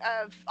 minutes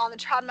of on the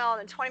treadmill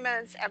and then 20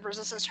 minutes of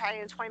resistance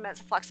training and 20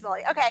 minutes of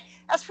flexibility. Okay,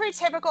 that's pretty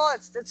typical.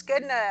 It's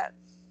good in a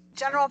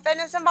general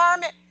fitness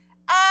environment.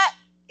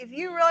 If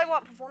you really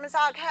want performance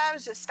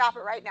outcomes, just stop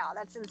it right now.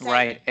 That's insane.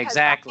 Right,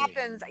 exactly. That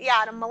happens,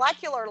 at a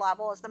molecular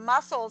level, as the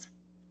muscles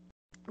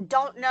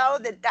don't know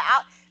that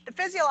the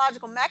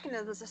physiological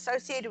mechanisms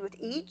associated with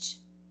each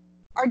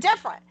are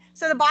different.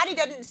 So the body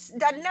doesn't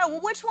know,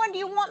 well, which one do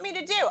you want me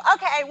to do?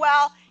 Okay,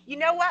 well, you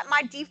know what?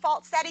 My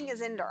default setting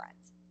is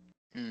endurance.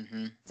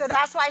 So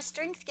that's why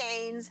strength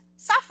gains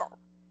suffer.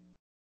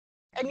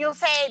 And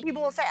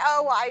people will say,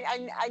 oh, well,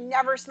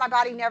 my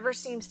body never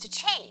seems to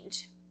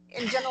change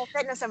in general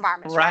fitness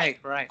environments. Right.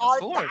 Of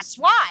course. That's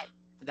why.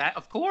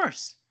 Of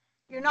course.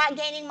 You're not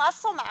gaining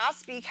muscle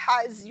mass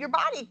because your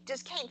body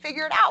just can't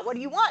figure it out. What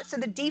do you want? So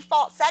the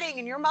default setting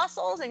in your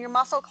muscles and your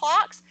muscle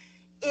clocks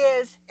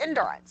is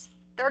endurance.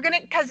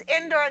 Because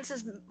endurance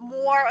is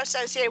more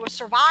associated with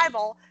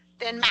survival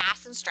than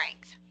mass and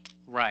strength.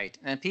 Right.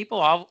 And people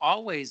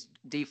always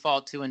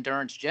default to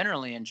endurance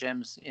generally in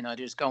gyms,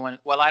 just going,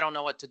 well, I don't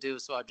know what to do,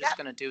 so I'm just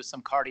going to do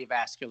some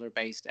cardiovascular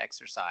based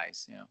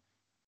exercise.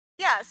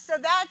 Yeah, so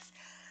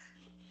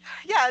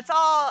it's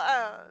all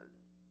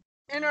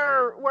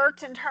inner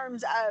worked in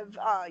terms of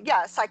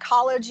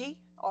psychology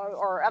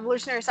or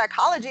evolutionary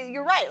psychology.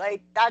 You're right,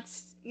 like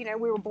that's we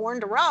were born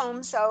to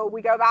roam, so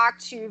we go back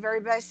to very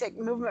basic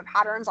movement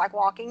patterns like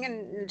walking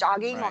and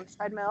jogging on Right. the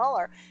treadmill,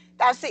 or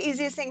that's the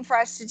easiest thing for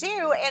us to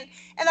do, and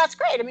that's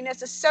great. I mean,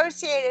 it's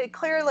associated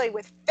clearly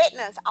with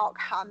fitness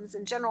outcomes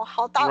and general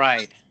health outcomes,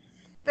 Right.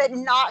 but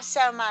not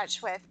so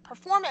much with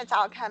performance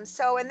outcomes.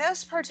 So in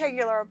this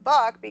particular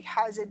book,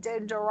 because it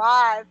did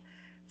derive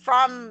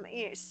from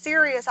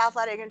serious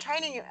athletic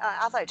training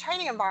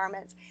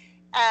environments,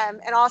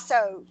 and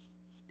also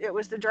it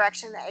was the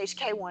direction that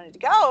HK wanted to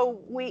go.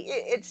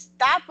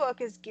 That book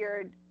is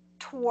geared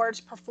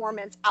towards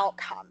performance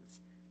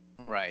outcomes,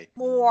 Right.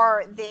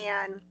 more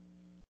than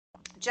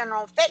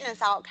general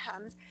fitness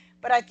outcomes.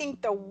 But I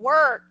think the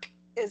work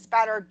is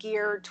better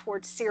geared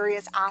towards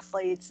serious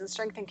athletes and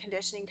strength and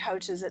conditioning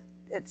coaches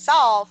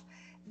itself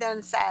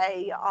than,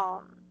 say,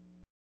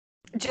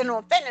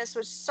 general fitness,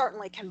 which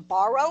certainly can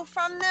borrow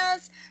from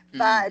this.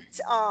 But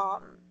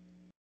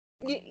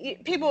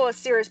people with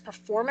serious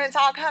performance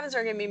outcomes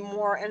are going to be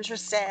more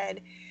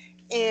interested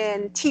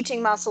in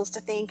teaching muscles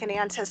to think and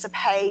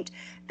anticipate.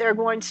 They're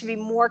going to be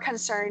more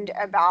concerned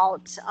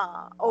about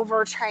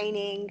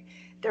overtraining.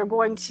 They're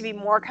going to be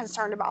more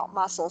concerned about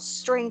muscle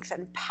strength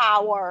and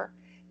power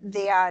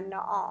than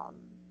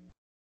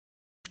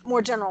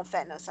more general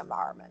fitness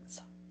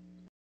environments.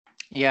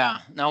 Yeah,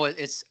 no,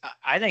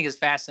 I think it's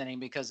fascinating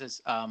because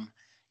it's,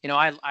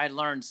 I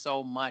learned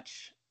so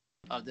much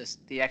of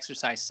the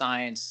exercise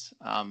science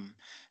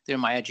through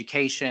my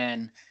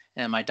education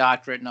and my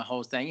doctorate and the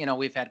whole thing.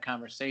 We've had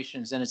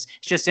conversations, and it's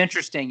just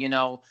interesting,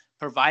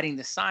 providing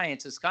the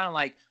science. It's kind of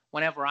like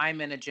whenever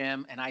I'm in a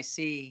gym and I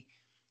see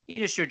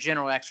just your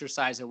general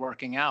exercise or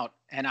working out.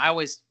 And I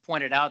always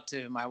pointed out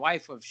to my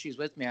wife, if she's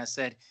with me, I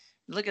said,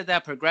 look at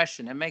that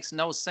progression. It makes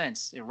no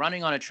sense. You're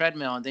running on a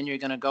treadmill, and then you're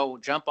going to go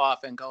jump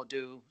off and go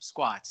do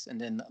squats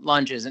and then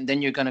lunges, and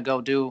then you're going to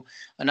go do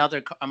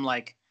another. I'm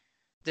like,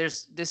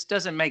 this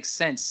doesn't make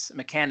sense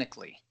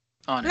mechanically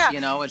on it.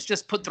 It's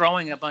just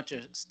throwing a bunch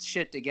of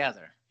shit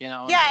together.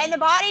 Yeah, and the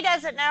body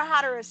doesn't know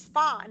how to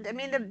respond. I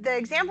mean, the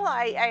example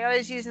I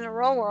always use in the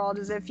real world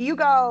is if you've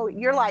got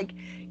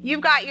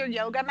your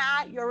yoga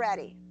mat, you're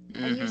ready,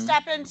 and you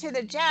step into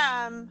the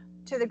gym,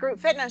 to the group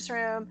fitness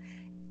room,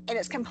 and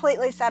it's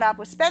completely set up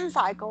with spin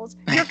cycles,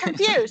 you're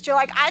confused. You're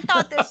like, I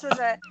thought this was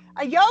a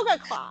yoga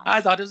class.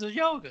 I thought this was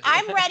yoga.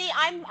 I'm ready.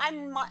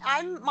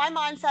 My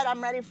mindset,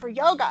 I'm ready for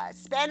yoga.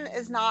 Spin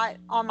is not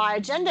on my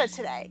agenda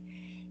today.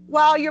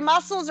 Well, your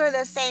muscles are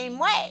the same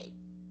way.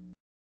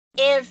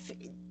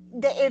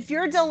 If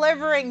you're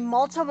delivering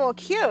multiple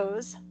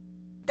cues,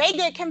 they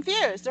get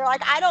confused. They're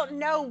like, I don't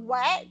know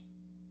what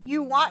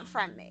you want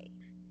from me.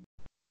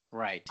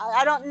 Right.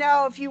 I don't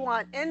know if you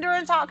want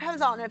endurance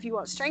outcomes. I don't know if you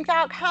want strength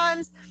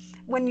outcomes.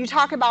 When you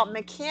talk about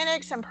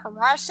mechanics and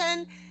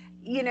progression,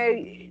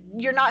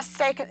 you're not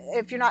sticking.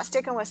 If you're not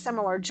sticking with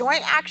similar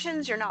joint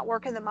actions, you're not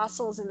working the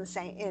muscles in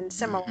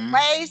similar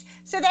ways.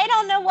 So they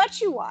don't know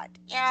what you want,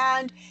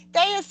 and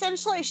they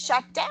essentially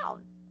shut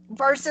down.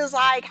 Versus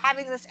like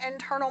having this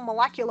internal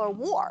molecular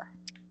war.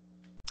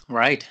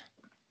 Right.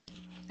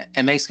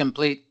 It makes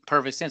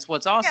perfect sense. Well,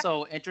 it's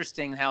also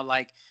interesting how,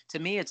 like, to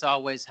me, it's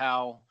always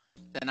how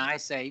then I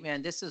say,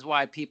 man, this is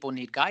why people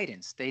need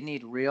guidance. They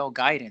need real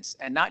guidance,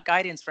 and not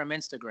guidance from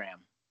Instagram.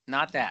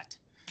 Not that.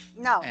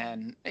 No.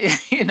 And,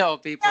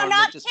 people are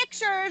not just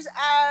pictures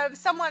of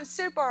someone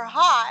super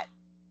hot.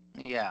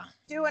 Yeah.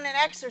 Doing an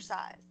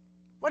exercise.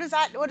 What does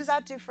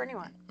that do for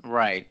anyone?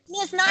 Right. I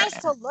mean, it's nice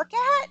to look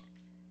at,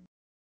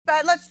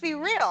 but let's be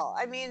real.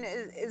 I mean,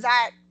 is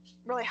that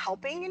really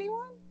helping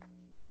anyone?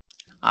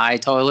 I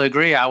totally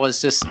agree.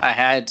 I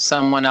had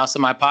someone else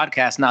on my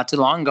podcast not too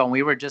long ago, and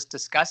we were just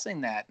discussing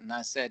that. And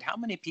I said, how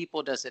many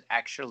people does it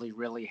actually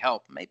really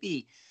help?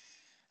 Maybe,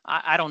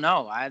 I don't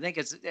know. I think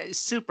it's a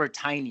super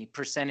tiny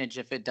percentage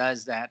if it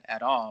does that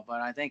at all.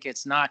 But I think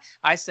it's not.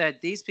 I said,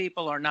 these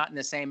people are not in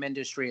the same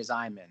industry as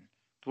I'm in.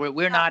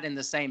 We're not in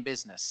the same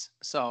business.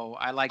 So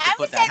I like to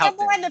put that out there. I would say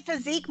they're more in the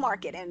physique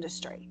market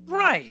industry.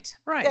 Right.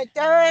 That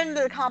they're in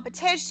the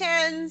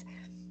competitions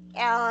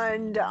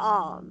and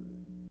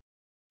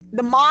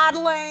the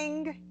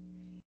modeling,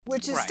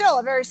 which is still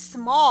a very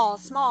small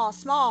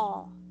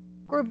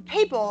group of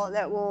people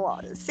that will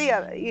see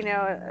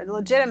a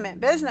legitimate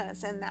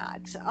business in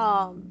that.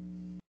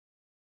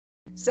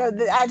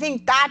 I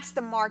think that's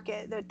the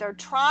market that they're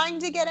trying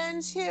to get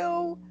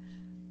into.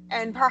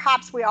 And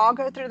perhaps we all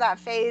go through that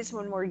phase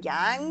when we're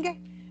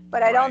young,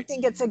 but I don't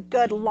think it's a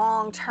good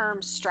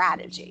long-term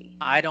strategy.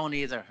 I don't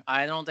either.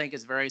 I don't think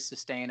it's very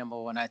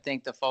sustainable. And I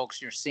think the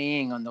folks you're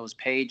seeing on those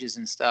pages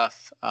and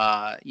stuff,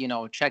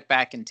 check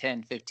back in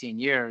 10, 15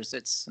 years,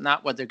 it's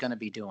not what they're going to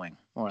be doing,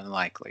 more than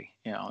likely.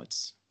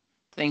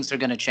 Things are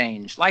going to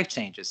change. Life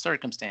changes,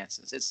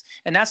 circumstances.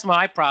 And that's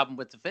my problem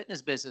with the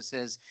fitness business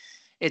is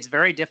it's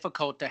very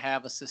difficult to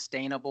have a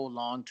sustainable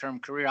long-term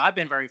career. I've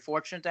been very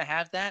fortunate to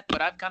have that,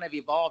 but I've kind of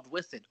evolved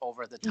with it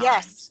over the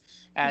Yes. times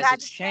as That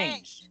it's has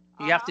changed. changed.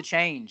 You have to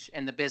change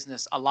in the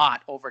business a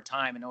lot over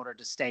time in order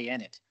to stay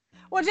in it.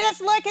 Well, just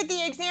look at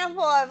the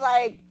example of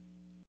like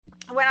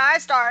when I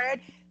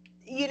started,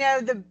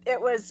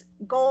 it was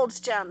Gold's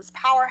Gyms,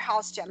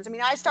 Powerhouse Gyms. I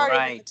mean, I started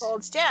in the Right.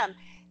 Gold's Gym.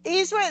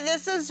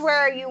 This is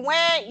where you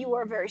went, you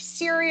were very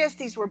serious.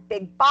 These were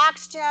big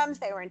box gyms.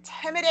 They were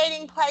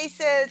intimidating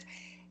places.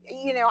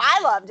 I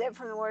loved it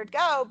from the word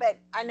go, but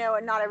I know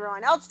not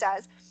everyone else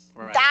does.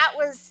 Right. That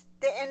was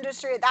the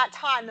industry at that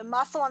time, the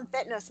muscle and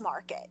fitness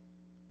market.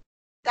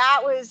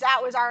 That was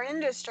our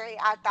industry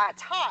at that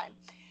time.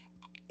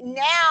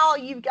 Now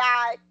you've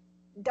got,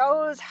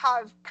 those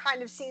have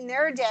kind of seen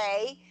their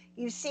day.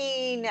 You've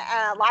seen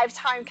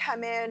Lifetime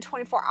come in,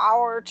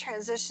 24-hour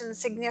transition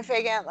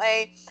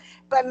significantly,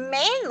 but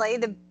mainly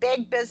the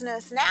big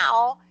business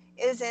now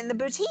is in the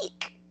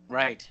boutique.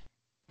 Right.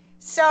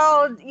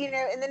 So,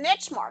 in the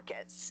niche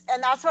markets.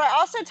 And that's what I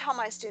also tell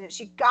my students.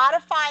 You got to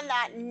find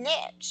that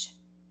niche.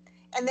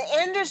 And the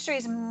industry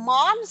is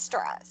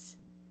monstrous.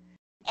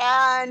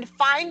 And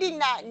finding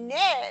that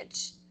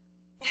niche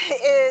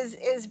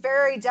is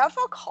very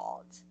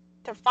difficult,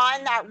 to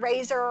find that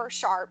razor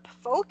sharp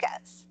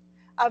focus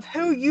of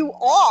who you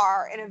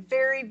are in a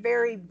very,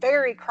 very,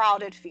 very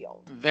crowded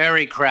field.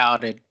 Very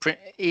crowded.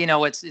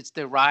 It's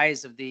the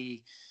rise of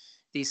these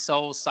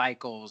soul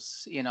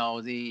cycles,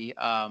 the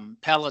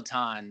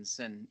Pelotons,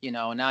 and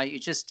now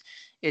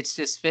it's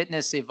just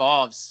fitness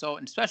evolves. So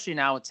especially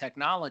now with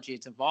technology,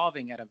 it's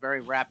evolving at a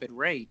very rapid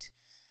rate.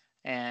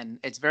 And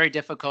it's very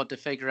difficult to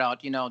figure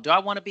out, do I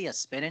want to be a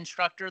spin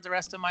instructor the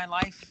rest of my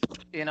life?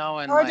 And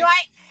or do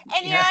I,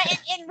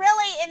 and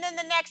really, and then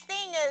the next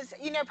thing is,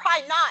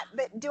 probably not,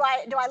 but do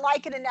I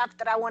like it enough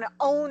that I want to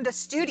own the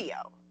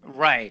studio?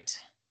 Right.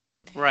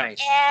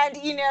 And,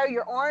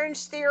 your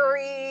Orange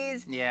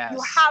Theories, yes.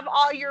 You have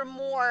all your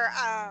more,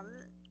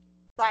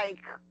 like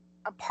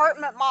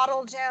apartment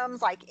model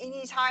gyms, like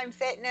Anytime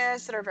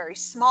Fitness, that are very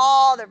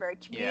small, they're very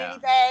community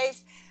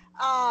based.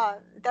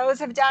 Those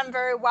have done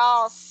very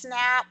well.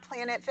 Snap,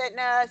 Planet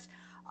Fitness.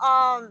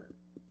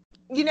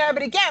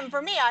 But again,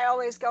 for me, I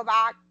always go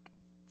back.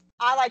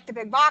 I like the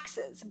big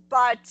boxes,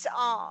 but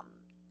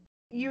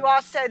you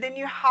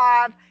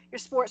have your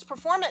sports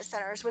performance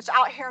centers, which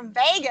out here in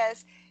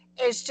Vegas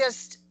is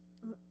just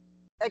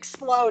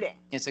exploding.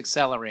 It's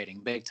accelerating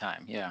big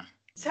time. Yeah.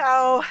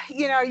 So,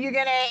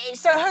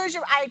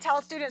 I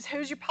tell students,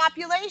 who's your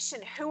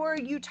population? Who are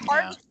you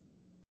targeting?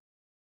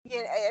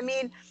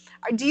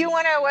 Do you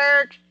want to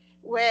work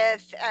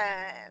with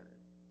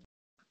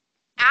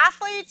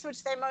athletes,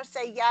 which they most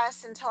say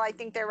yes, until I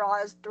think they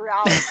realize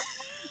throughout how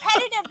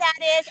competitive that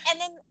is. And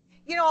then,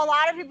 a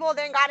lot of people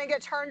then got to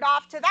get turned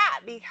off to that,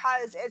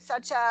 because it's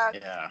such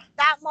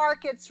that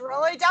market's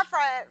really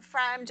different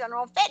from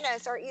general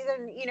fitness, or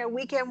even,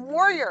 weekend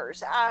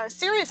warriors,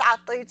 serious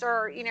athletes,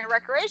 or,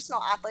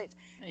 recreational athletes.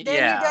 Then you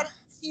get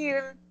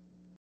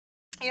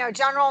into,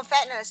 general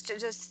fitness, to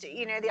just,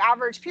 the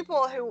average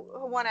people who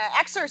want to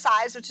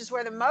exercise, which is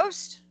where the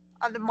most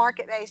of the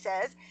market base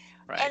is.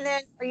 Right. And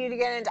then for you to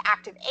get into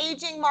active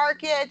aging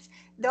markets,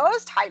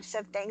 those types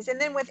of things. And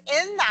then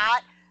within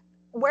that,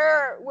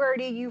 where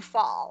do you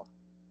fall?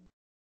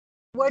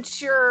 What's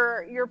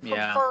your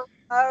preferred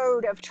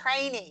mode of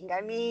training?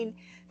 I mean,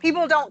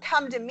 people don't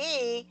come to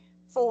me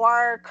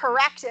for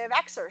corrective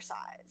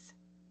exercise.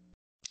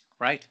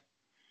 Right.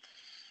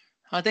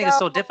 I think it's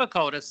so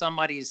difficult if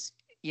somebody's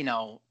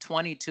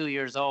 22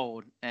 years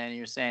old and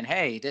you're saying,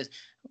 hey,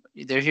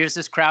 here's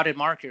this crowded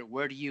market.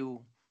 Where do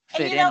you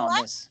fit in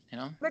on this?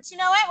 But you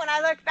know what? When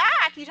I look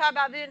back, you talk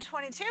about being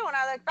 22. When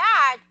I look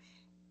back,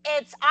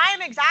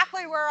 I'm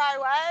exactly where I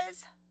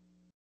was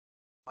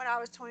when I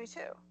was 22.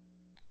 It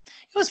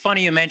was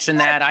funny you mentioned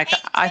that.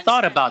 I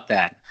thought about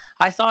that.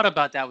 I thought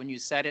about that when you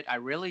said it. I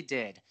really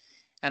did.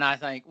 And I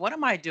think, what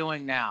am I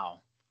doing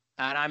now?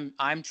 And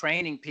I'm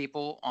training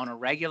people on a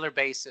regular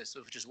basis,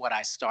 which is what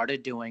I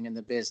started doing in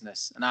the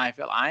business. And I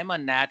feel I'm a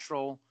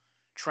natural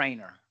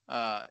trainer.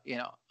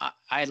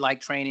 I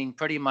like training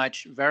pretty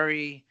much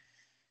very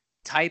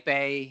type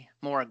A,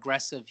 more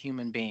aggressive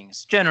human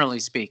beings, generally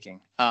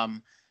speaking.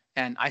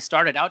 And I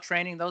started out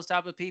training those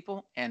type of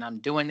people, and I'm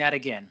doing that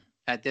again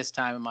at this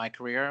time in my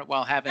career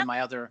while having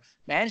my other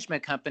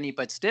management company.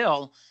 But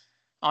still,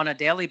 on a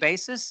daily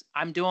basis,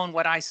 I'm doing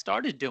what I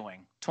started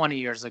doing 20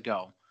 years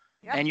ago.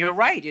 Yep. And you're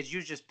right.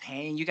 You're just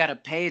paying. You got to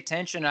pay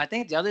attention. And I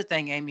think the other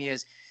thing, Amy,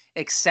 is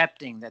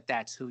accepting that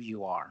that's who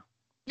you are.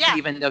 Yeah.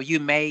 Even though you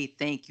may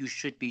think you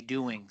should be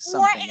doing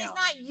something else. Or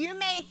it's not, you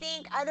may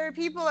think other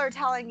people are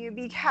telling you,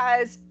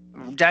 because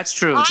that's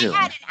true too. I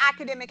had an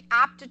academic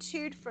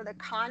aptitude for the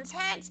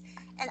content,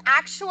 and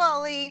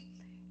actually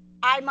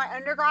my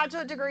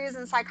undergraduate degree is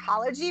in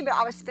psychology, but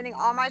I was spending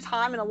all my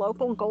time in a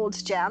local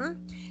Gold's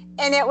Gym.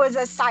 And it was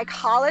a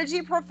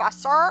psychology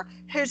professor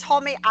who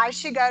told me I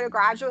should go to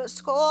graduate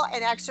school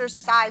and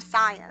exercise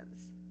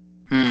science.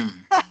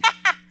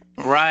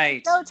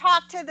 Right. Go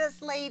talk to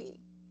this lady.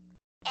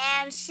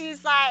 And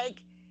she's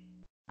like,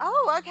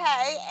 Oh,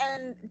 okay.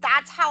 And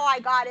that's how I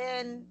got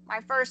in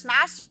my first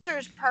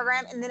master's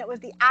program. And then it was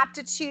the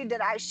aptitude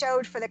that I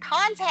showed for the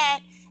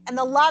content and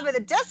the love of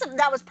the discipline.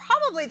 That was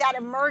probably that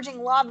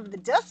emerging love of the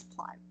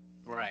discipline.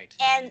 Right.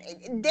 And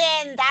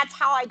then that's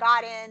how I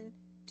got in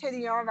to the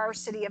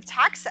University of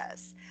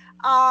Texas,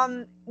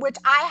 which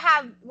I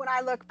have, when I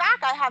look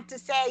back, I have to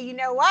say, you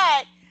know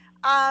what?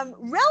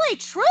 Really,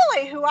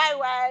 truly, who I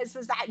was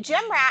that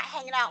gym rat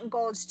hanging out in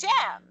Gold's Gym.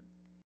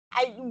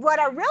 What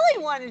I really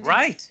wanted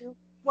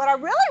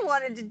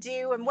to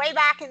do, and way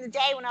back in the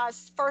day when I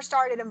was first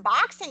started in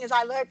boxing, is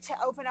I looked to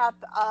open up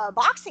a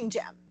boxing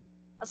gym,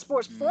 a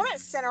sports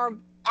performance center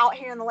out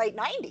here in the late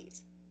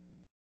 90s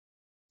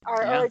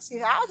or early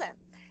 2000s.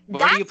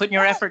 What are you putting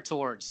your effort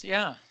towards?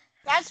 Yeah.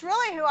 That's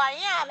really who I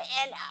am.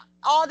 And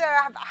although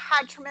I've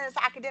had tremendous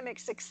academic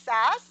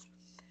success,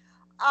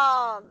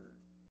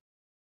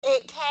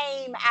 it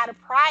came at a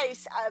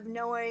price of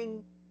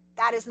knowing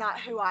that is not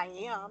who I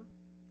am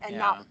and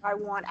not what I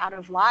want out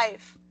of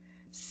life.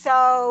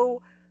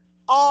 So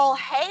all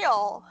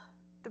hail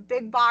the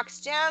big box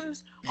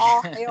gyms,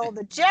 all hail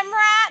the gym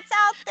rats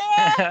out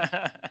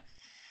there.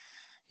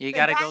 You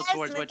got to go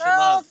towards what you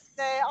love.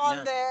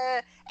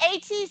 The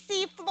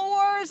ATC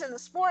floors and the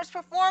sports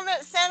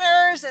performance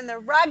centers and the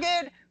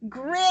rugged,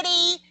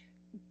 gritty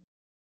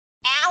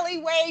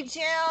alleyway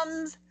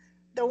gyms,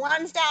 the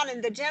ones down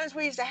in the gyms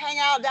we used to hang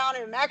out down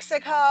in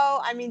Mexico.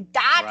 I mean,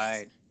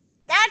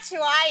 that's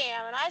who I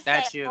am. And I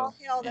say, all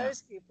hail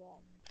those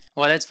people.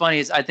 Well, that's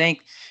funny. I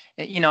think,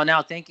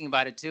 now thinking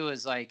about it too,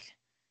 is like,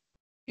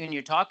 when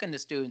you're talking to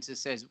students, it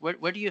says,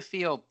 where do you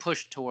feel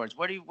pushed towards?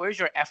 Where's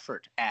your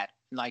effort at?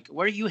 Like,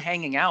 where are you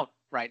hanging out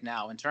right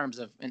now in terms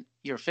of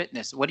your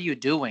fitness? What are you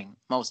doing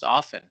most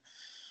often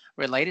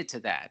related to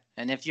that?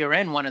 And if you're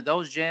in one of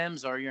those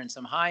gyms, or you're in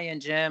some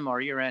high-end gym,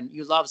 or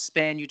you love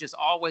spin, you just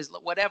always,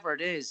 whatever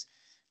it is,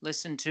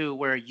 listen to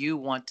where you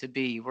want to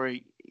be, where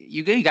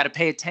you got to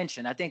pay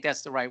attention. I think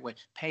that's the right way.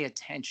 Pay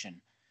attention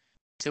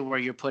to where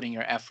you're putting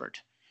your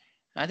effort.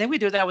 I think we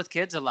do that with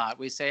kids a lot.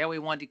 We say, we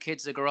want the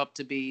kids to grow up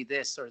to be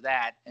this or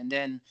that. And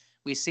then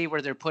we see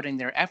where they're putting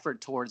their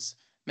effort towards,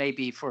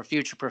 maybe for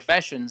future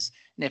professions.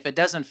 And if it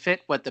doesn't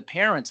fit what the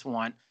parents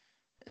want,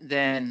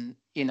 then,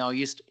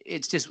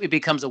 it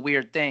becomes a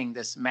weird thing,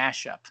 this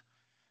mashup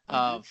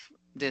of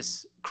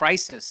this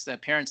crisis. The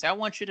parents say, I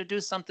want you to do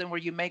something where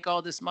you make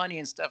all this money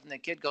and stuff. And the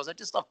kid goes, I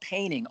just love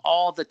painting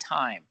all the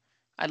time.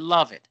 I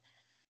love it,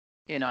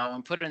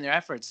 and put in their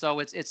effort. So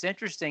it's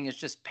interesting. It's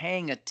just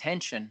paying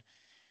attention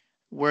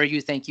where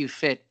you think you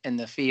fit in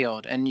the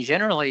field. And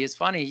generally, it's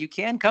funny, you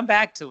can come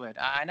back to it.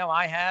 I know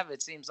I have.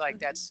 It seems like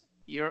that's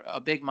a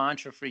big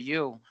mantra for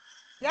you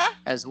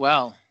as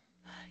well.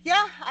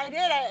 Yeah, I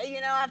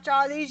did. After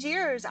all these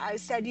years, I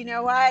said, you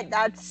know what?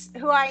 That's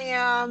who I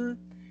am.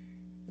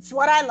 It's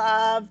what I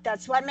love.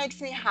 That's what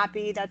makes me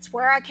happy. That's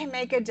where I can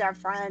make a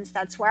difference.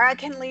 That's where I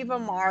can leave a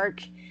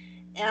mark.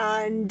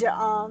 And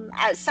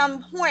at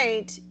some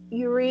point,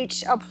 you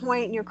reach a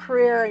point in your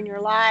career, in your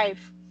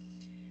life,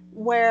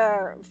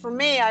 where, for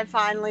me, I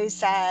finally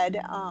said,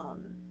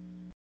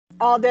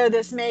 although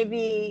this may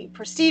be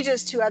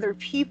prestigious to other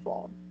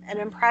people and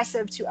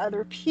impressive to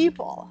other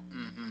people,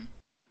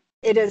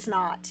 it is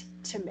not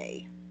to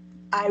me.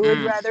 I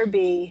would rather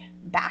be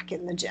back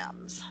in the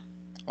gyms.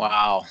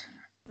 Wow.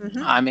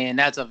 I mean,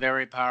 that's a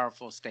very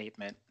powerful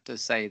statement to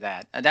say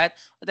that. And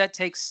that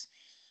takes,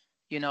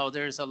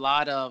 there's a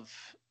lot of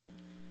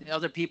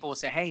other people will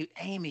say, hey,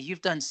 Amy,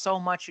 you've done so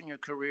much in your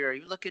career.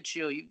 You look at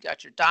you've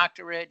got your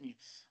doctorate and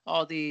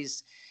all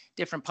these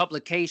different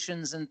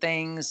publications and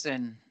things.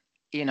 And,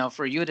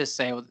 for you to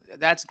say, well,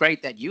 that's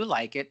great that you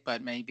like it,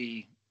 but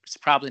maybe it's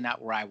probably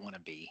not where I want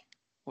to be,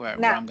 where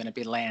I'm going to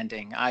be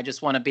landing. I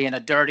just want to be in a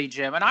dirty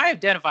gym. And I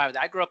identify with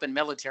that. I grew up in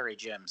military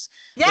gyms,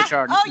 which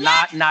are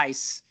not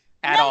nice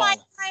at all.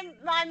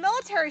 My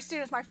military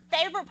students, my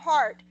favorite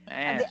part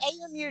of the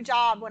AMU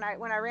job when I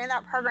ran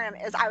that program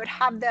is I would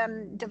have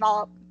them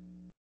develop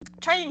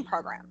training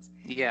programs.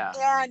 Yeah.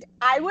 And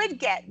I would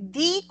get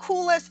the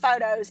coolest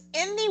photos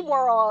in the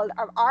world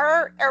of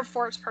our Air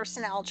Force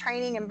personnel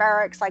training in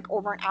barracks, like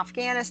over in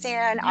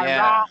Afghanistan,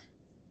 Iraq.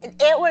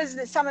 It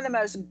was some of the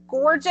most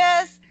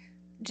gorgeous,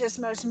 just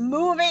most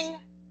moving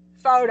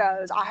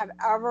photos I have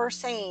ever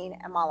seen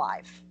in my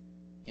life.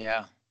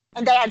 Yeah.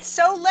 And they had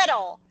so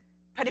little,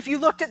 but if you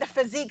looked at the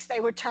physiques,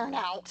 they would turn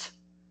out.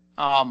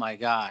 Oh my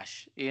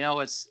gosh.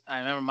 I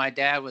remember my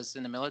dad was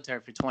in the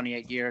military for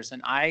 28 years,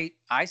 and I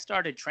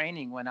started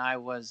training when I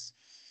was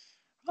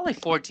probably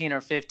 14 or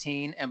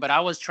 15. But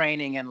I was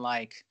training in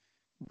like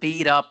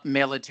beat up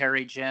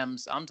military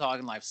gyms. I'm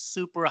talking like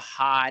super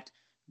hot,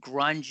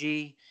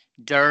 grungy,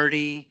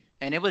 dirty.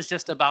 And it was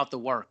just about the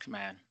work,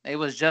 man. It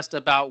was just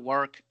about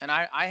work. And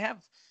I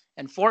have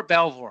in Fort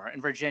Belvoir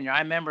in Virginia, I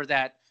remember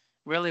that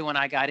really when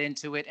I got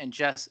into it, and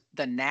just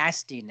the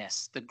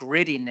nastiness, the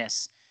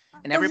grittiness,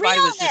 and everybody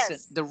was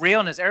just the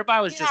realness.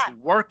 Everybody was just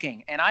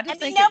working, and I just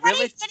think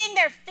nobody's getting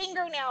their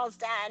fingernails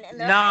done. And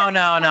no.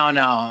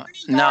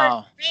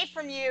 Away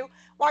from you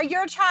while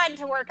you're trying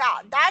to work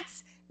out. That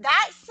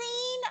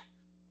scene,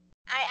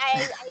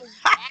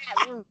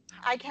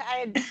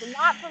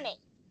 Not for me.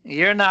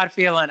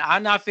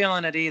 I'm not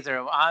feeling it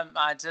either.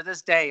 To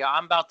this day,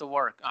 I'm about the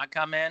work. I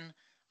come in,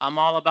 I'm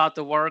all about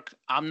the work.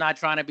 I'm not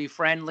trying to be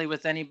friendly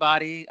with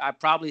anybody. I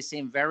probably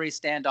seem very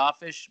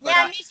standoffish, but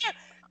Yeah, me too.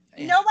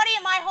 Nobody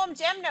in my home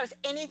gym knows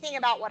anything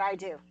about what I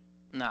do.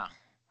 No.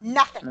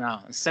 Nothing.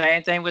 No,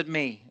 same thing with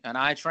me. And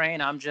I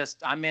train, I'm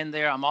in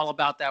there. I'm all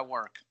about that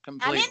work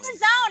completely. I'm in the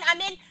zone.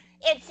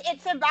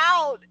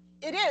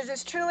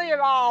 It's truly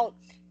about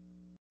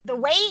the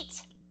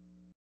weight,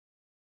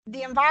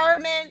 the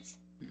environment,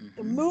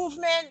 the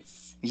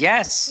movements.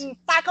 Yes. The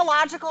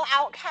psychological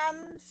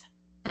outcomes.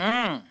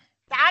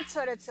 That's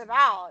what it's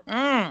about.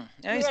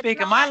 You're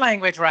speaking my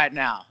language right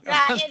now.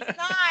 Yeah, it's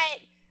not,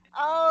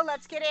 oh,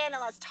 let's get in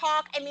and let's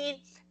talk. I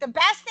mean, the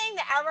best thing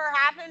that ever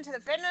happened to the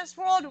fitness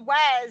world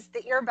was the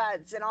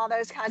earbuds and all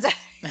those kinds of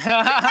you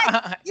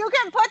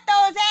can put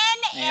those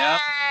in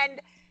and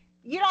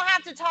you don't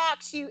have to talk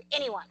to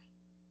anyone.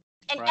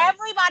 And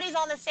everybody's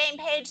on the same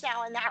page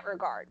now in that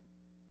regard.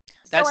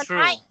 That's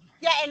true.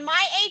 In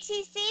my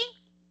ATC,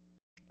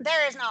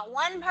 there is not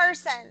one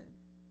person.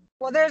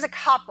 Well, there's a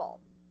couple.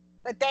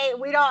 But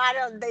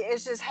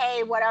it's just,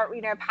 hey, whatever,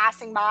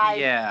 passing by.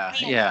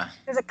 Yeah.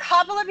 There's a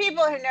couple of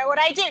people who know what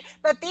I do.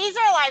 But these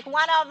are like,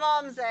 one of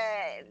them's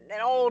an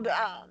old,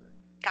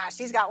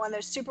 he's got one of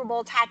those Super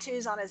Bowl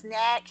tattoos on his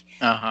neck.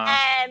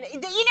 And,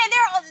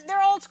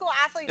 they're old school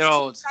athletes. They're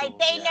old school. Like,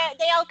 they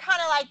all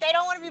kind of like, they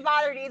don't want to be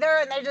bothered either.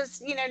 And they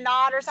just,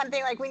 nod or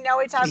something like, we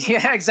know each other.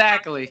 Yeah,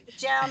 exactly.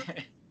 Gym.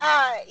 And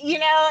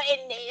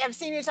I've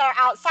seen each other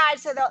outside.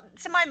 So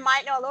somebody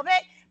might know a little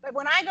bit. But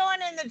when I go in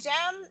the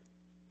gym,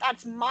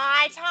 that's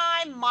my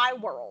time, my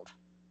world.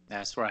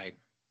 That's right.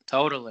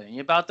 Totally. And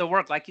you're about the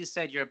work. Like you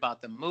said, you're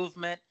about the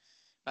movement,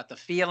 about the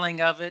feeling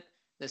of it,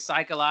 the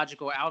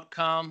psychological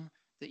outcome.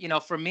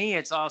 For me,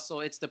 it's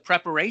the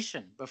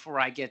preparation before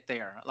I get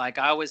there. Like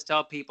I always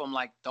tell people, I'm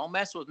like, don't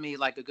mess with me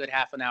like a good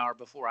half an hour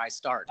before I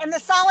start. And the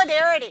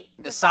solidarity.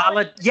 The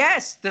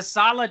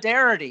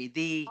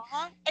solidarity.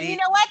 And you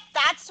know what?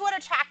 That's what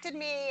attracted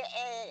me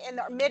in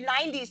the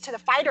mid-90s to the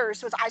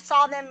fighters was I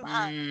saw them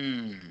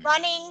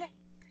running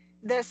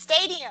the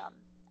stadium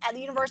at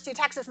the University of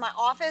Texas. My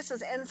office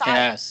was inside the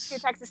University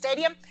of Texas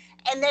Stadium,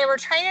 and they were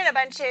training a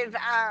bunch of.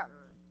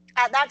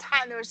 At that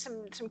time, there was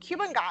some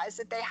Cuban guys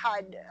that they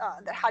had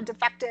that had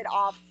defected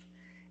off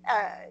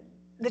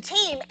the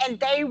team, and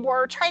they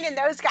were training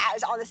those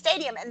guys on the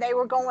stadium, and they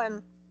were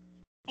going,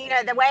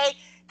 the way.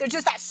 There's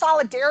just that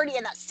solidarity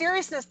and that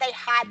seriousness they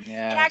had.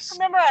 Yes. And I can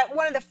remember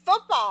one of the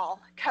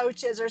football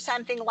coaches or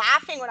something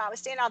laughing when I was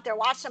standing out there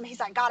watching them. He's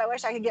like, God, I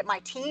wish I could get my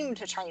team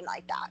to train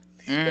like that.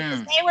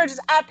 Because they were just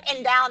up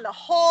and down the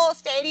whole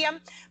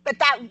stadium. But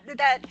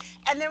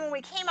and then when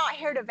we came out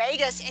here to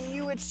Vegas and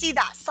you would see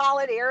that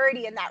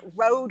solidarity and that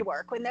road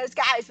work, when those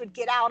guys would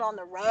get out on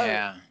the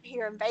road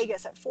here in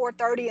Vegas at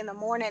 4:30 in the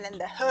morning in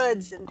the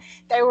hoods and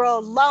they were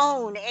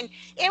alone. And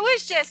it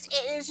was just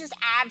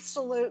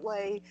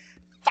absolutely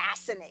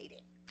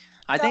fascinating.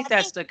 I think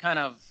that's the kind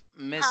of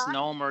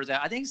misnomer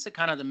that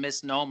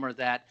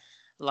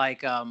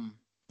like when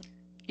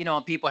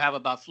people have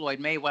about Floyd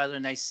Mayweather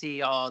and they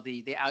see all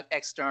the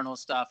external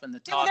stuff and the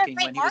talking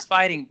when he was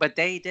fighting, but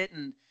they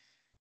didn't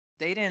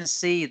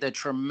see the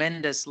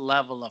tremendous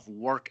level of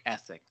work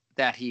ethic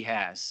that he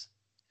has.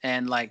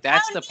 And like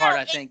that's the part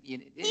I think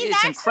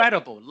it's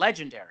incredible,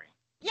 legendary.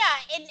 Yeah,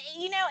 and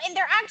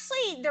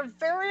they're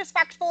very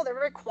respectful, they're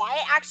very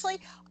quiet actually.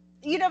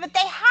 But they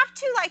have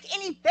to, like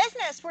any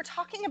business, we're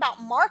talking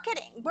about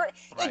marketing.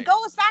 It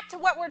goes back to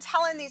what we're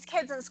telling these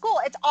kids in school.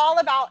 It's all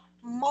about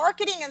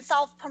marketing and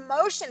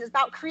self-promotion. It's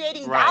about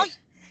creating value.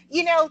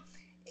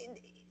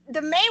 The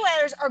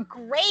Mayweathers are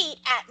great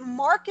at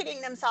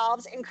marketing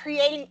themselves and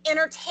creating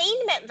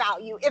entertainment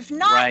value. If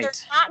not, they're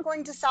not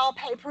going to sell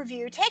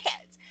pay-per-view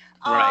tickets.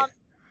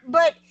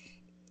 But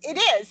it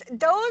is.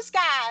 Those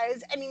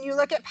guys, you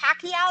look at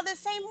Pacquiao the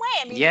same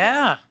way.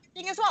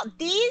 As well.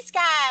 These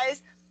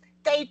guys,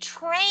 they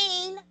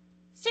train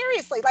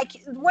seriously.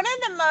 Like one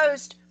of the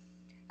most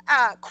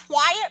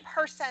quiet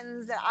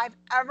persons that I've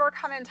ever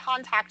come in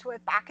contact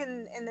with back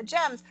in the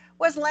gyms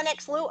was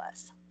Lennox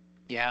Lewis.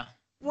 Yeah.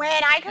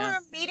 When I can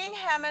remember meeting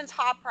him in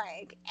Top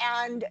Rank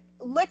and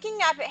looking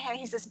up at him,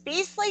 he's this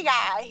beastly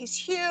guy. He's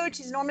huge,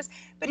 he's enormous,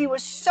 but he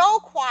was so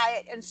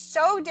quiet and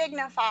so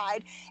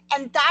dignified.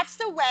 And that's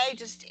the way,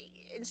 just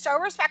so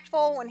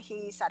respectful when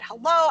he said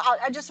hello.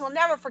 I just will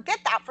never forget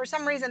that. For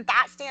some reason,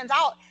 that stands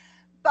out.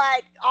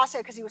 But also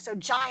because he was so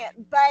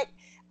giant. But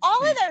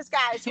all of those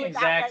guys who were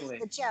that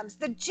way at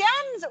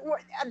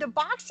the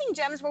boxing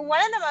gyms were one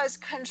of the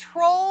most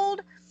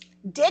controlled,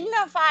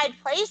 dignified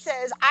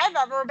places I've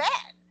ever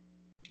been.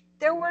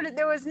 There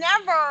was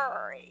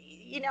never,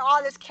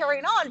 all this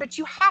carrying on, but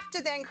you have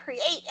to then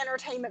create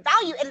entertainment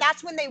value. And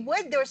that's when there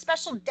were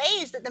special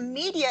days that the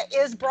media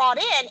is brought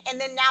in, and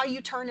then now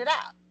you turn it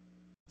up.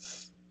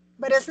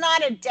 But it's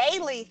not a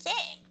daily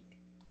thing.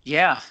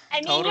 Yeah,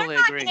 totally you're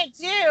not going to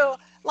do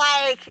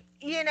like,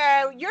 you're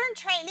in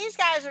training. These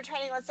guys are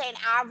training, let's say, an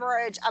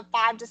average of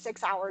 5 to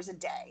 6 hours a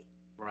day.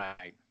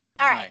 Right.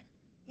 All right.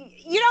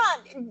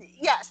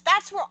 yes,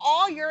 that's where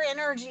all your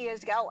energy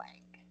is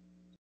going.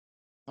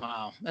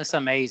 Wow, that's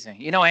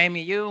amazing.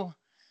 Amy, you're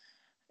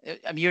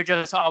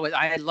just always.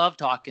 I love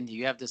talking to you.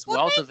 You have this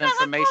wealth of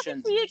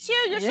information. To you too.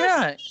 You're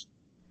yeah.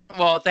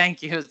 Well,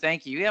 thank you.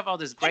 You have all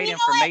this great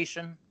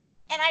information.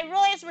 And I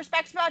really have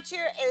respect about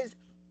you is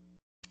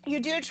you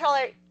do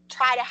try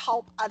to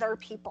help other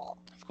people.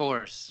 Of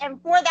course.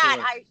 And for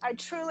that, I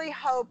truly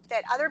hope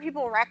that other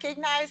people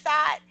recognize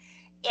that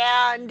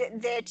and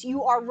that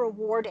you are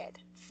rewarded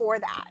for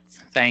that.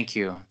 Thank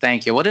you.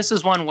 Well, this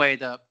is one way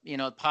the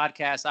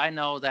podcast. I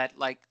know that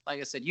like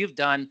I said, you've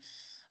done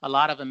a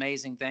lot of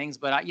amazing things,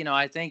 but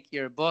I think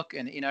your book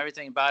and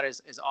everything about it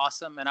is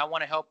awesome, and I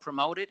want to help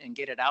promote it and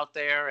get it out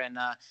there. And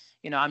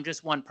I'm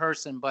just one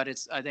person, but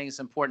I think it's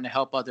important to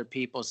help other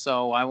people.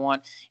 So I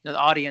want the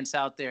audience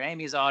out there,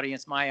 Amy's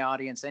audience, my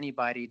audience,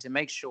 anybody, to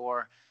make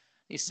sure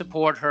you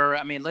support her.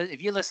 I mean,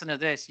 if you listen to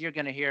this, you're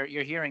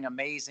hearing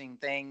amazing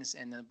things,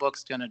 and the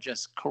book's going to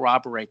just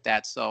corroborate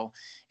that. So,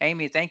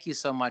 Amy, thank you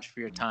so much for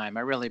your time.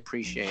 I really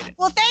appreciate it.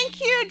 Well,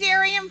 thank you,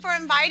 Darian, for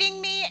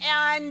inviting me.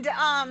 And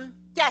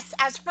yes,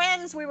 as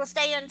friends, we will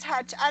stay in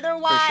touch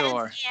otherwise. For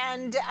sure.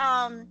 And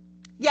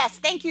yes,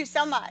 thank you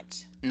so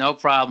much. No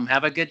problem.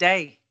 Have a good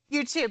day.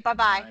 You too.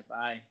 Bye-bye. Right,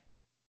 bye.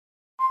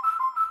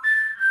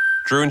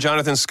 Drew and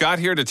Jonathan Scott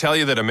here to tell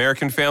you that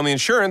American Family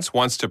Insurance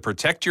wants to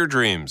protect your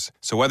dreams.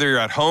 So whether you're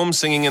at home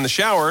singing in the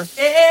shower,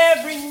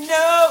 Every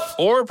note,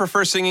 or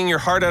prefer singing your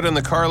heart out in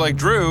the car like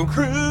Drew,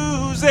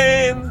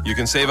 cruising. you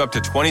can save up to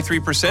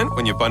 23%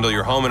 when you bundle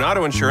your home and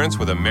auto insurance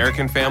with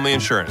American Family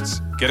Insurance.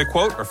 Get a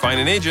quote or find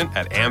an agent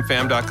at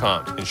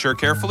amfam.com. Insure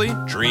carefully,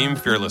 dream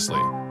fearlessly.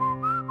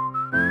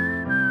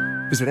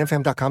 Visit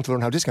amfam.com to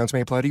learn how discounts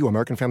may apply to you.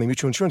 American Family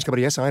Mutual Insurance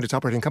Company, SI, and its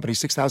operating company,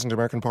 6000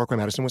 American Parkway,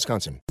 Madison,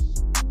 Wisconsin.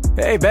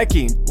 Hey,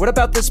 Becky, what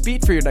about this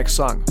beat for your next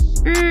song?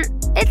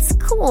 It's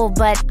cool,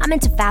 but I'm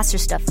into faster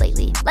stuff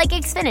lately. Like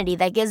Xfinity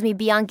that gives me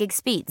beyond gig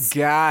speeds.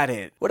 Got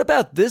it. What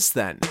about this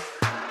then?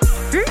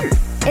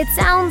 It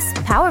sounds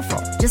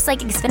powerful, just like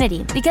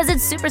Xfinity. Because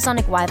its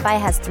supersonic Wi-Fi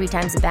has 3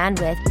 times the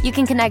bandwidth, you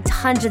can connect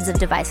hundreds of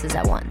devices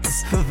at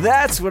once.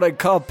 That's what I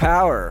call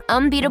power.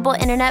 Unbeatable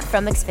internet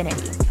from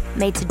Xfinity.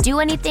 Made to do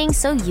anything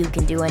so you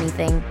can do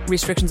anything.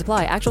 Restrictions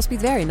apply. Actual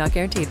speeds vary, not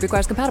guaranteed.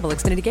 Requires compatible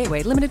Xfinity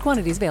gateway. Limited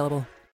quantities available.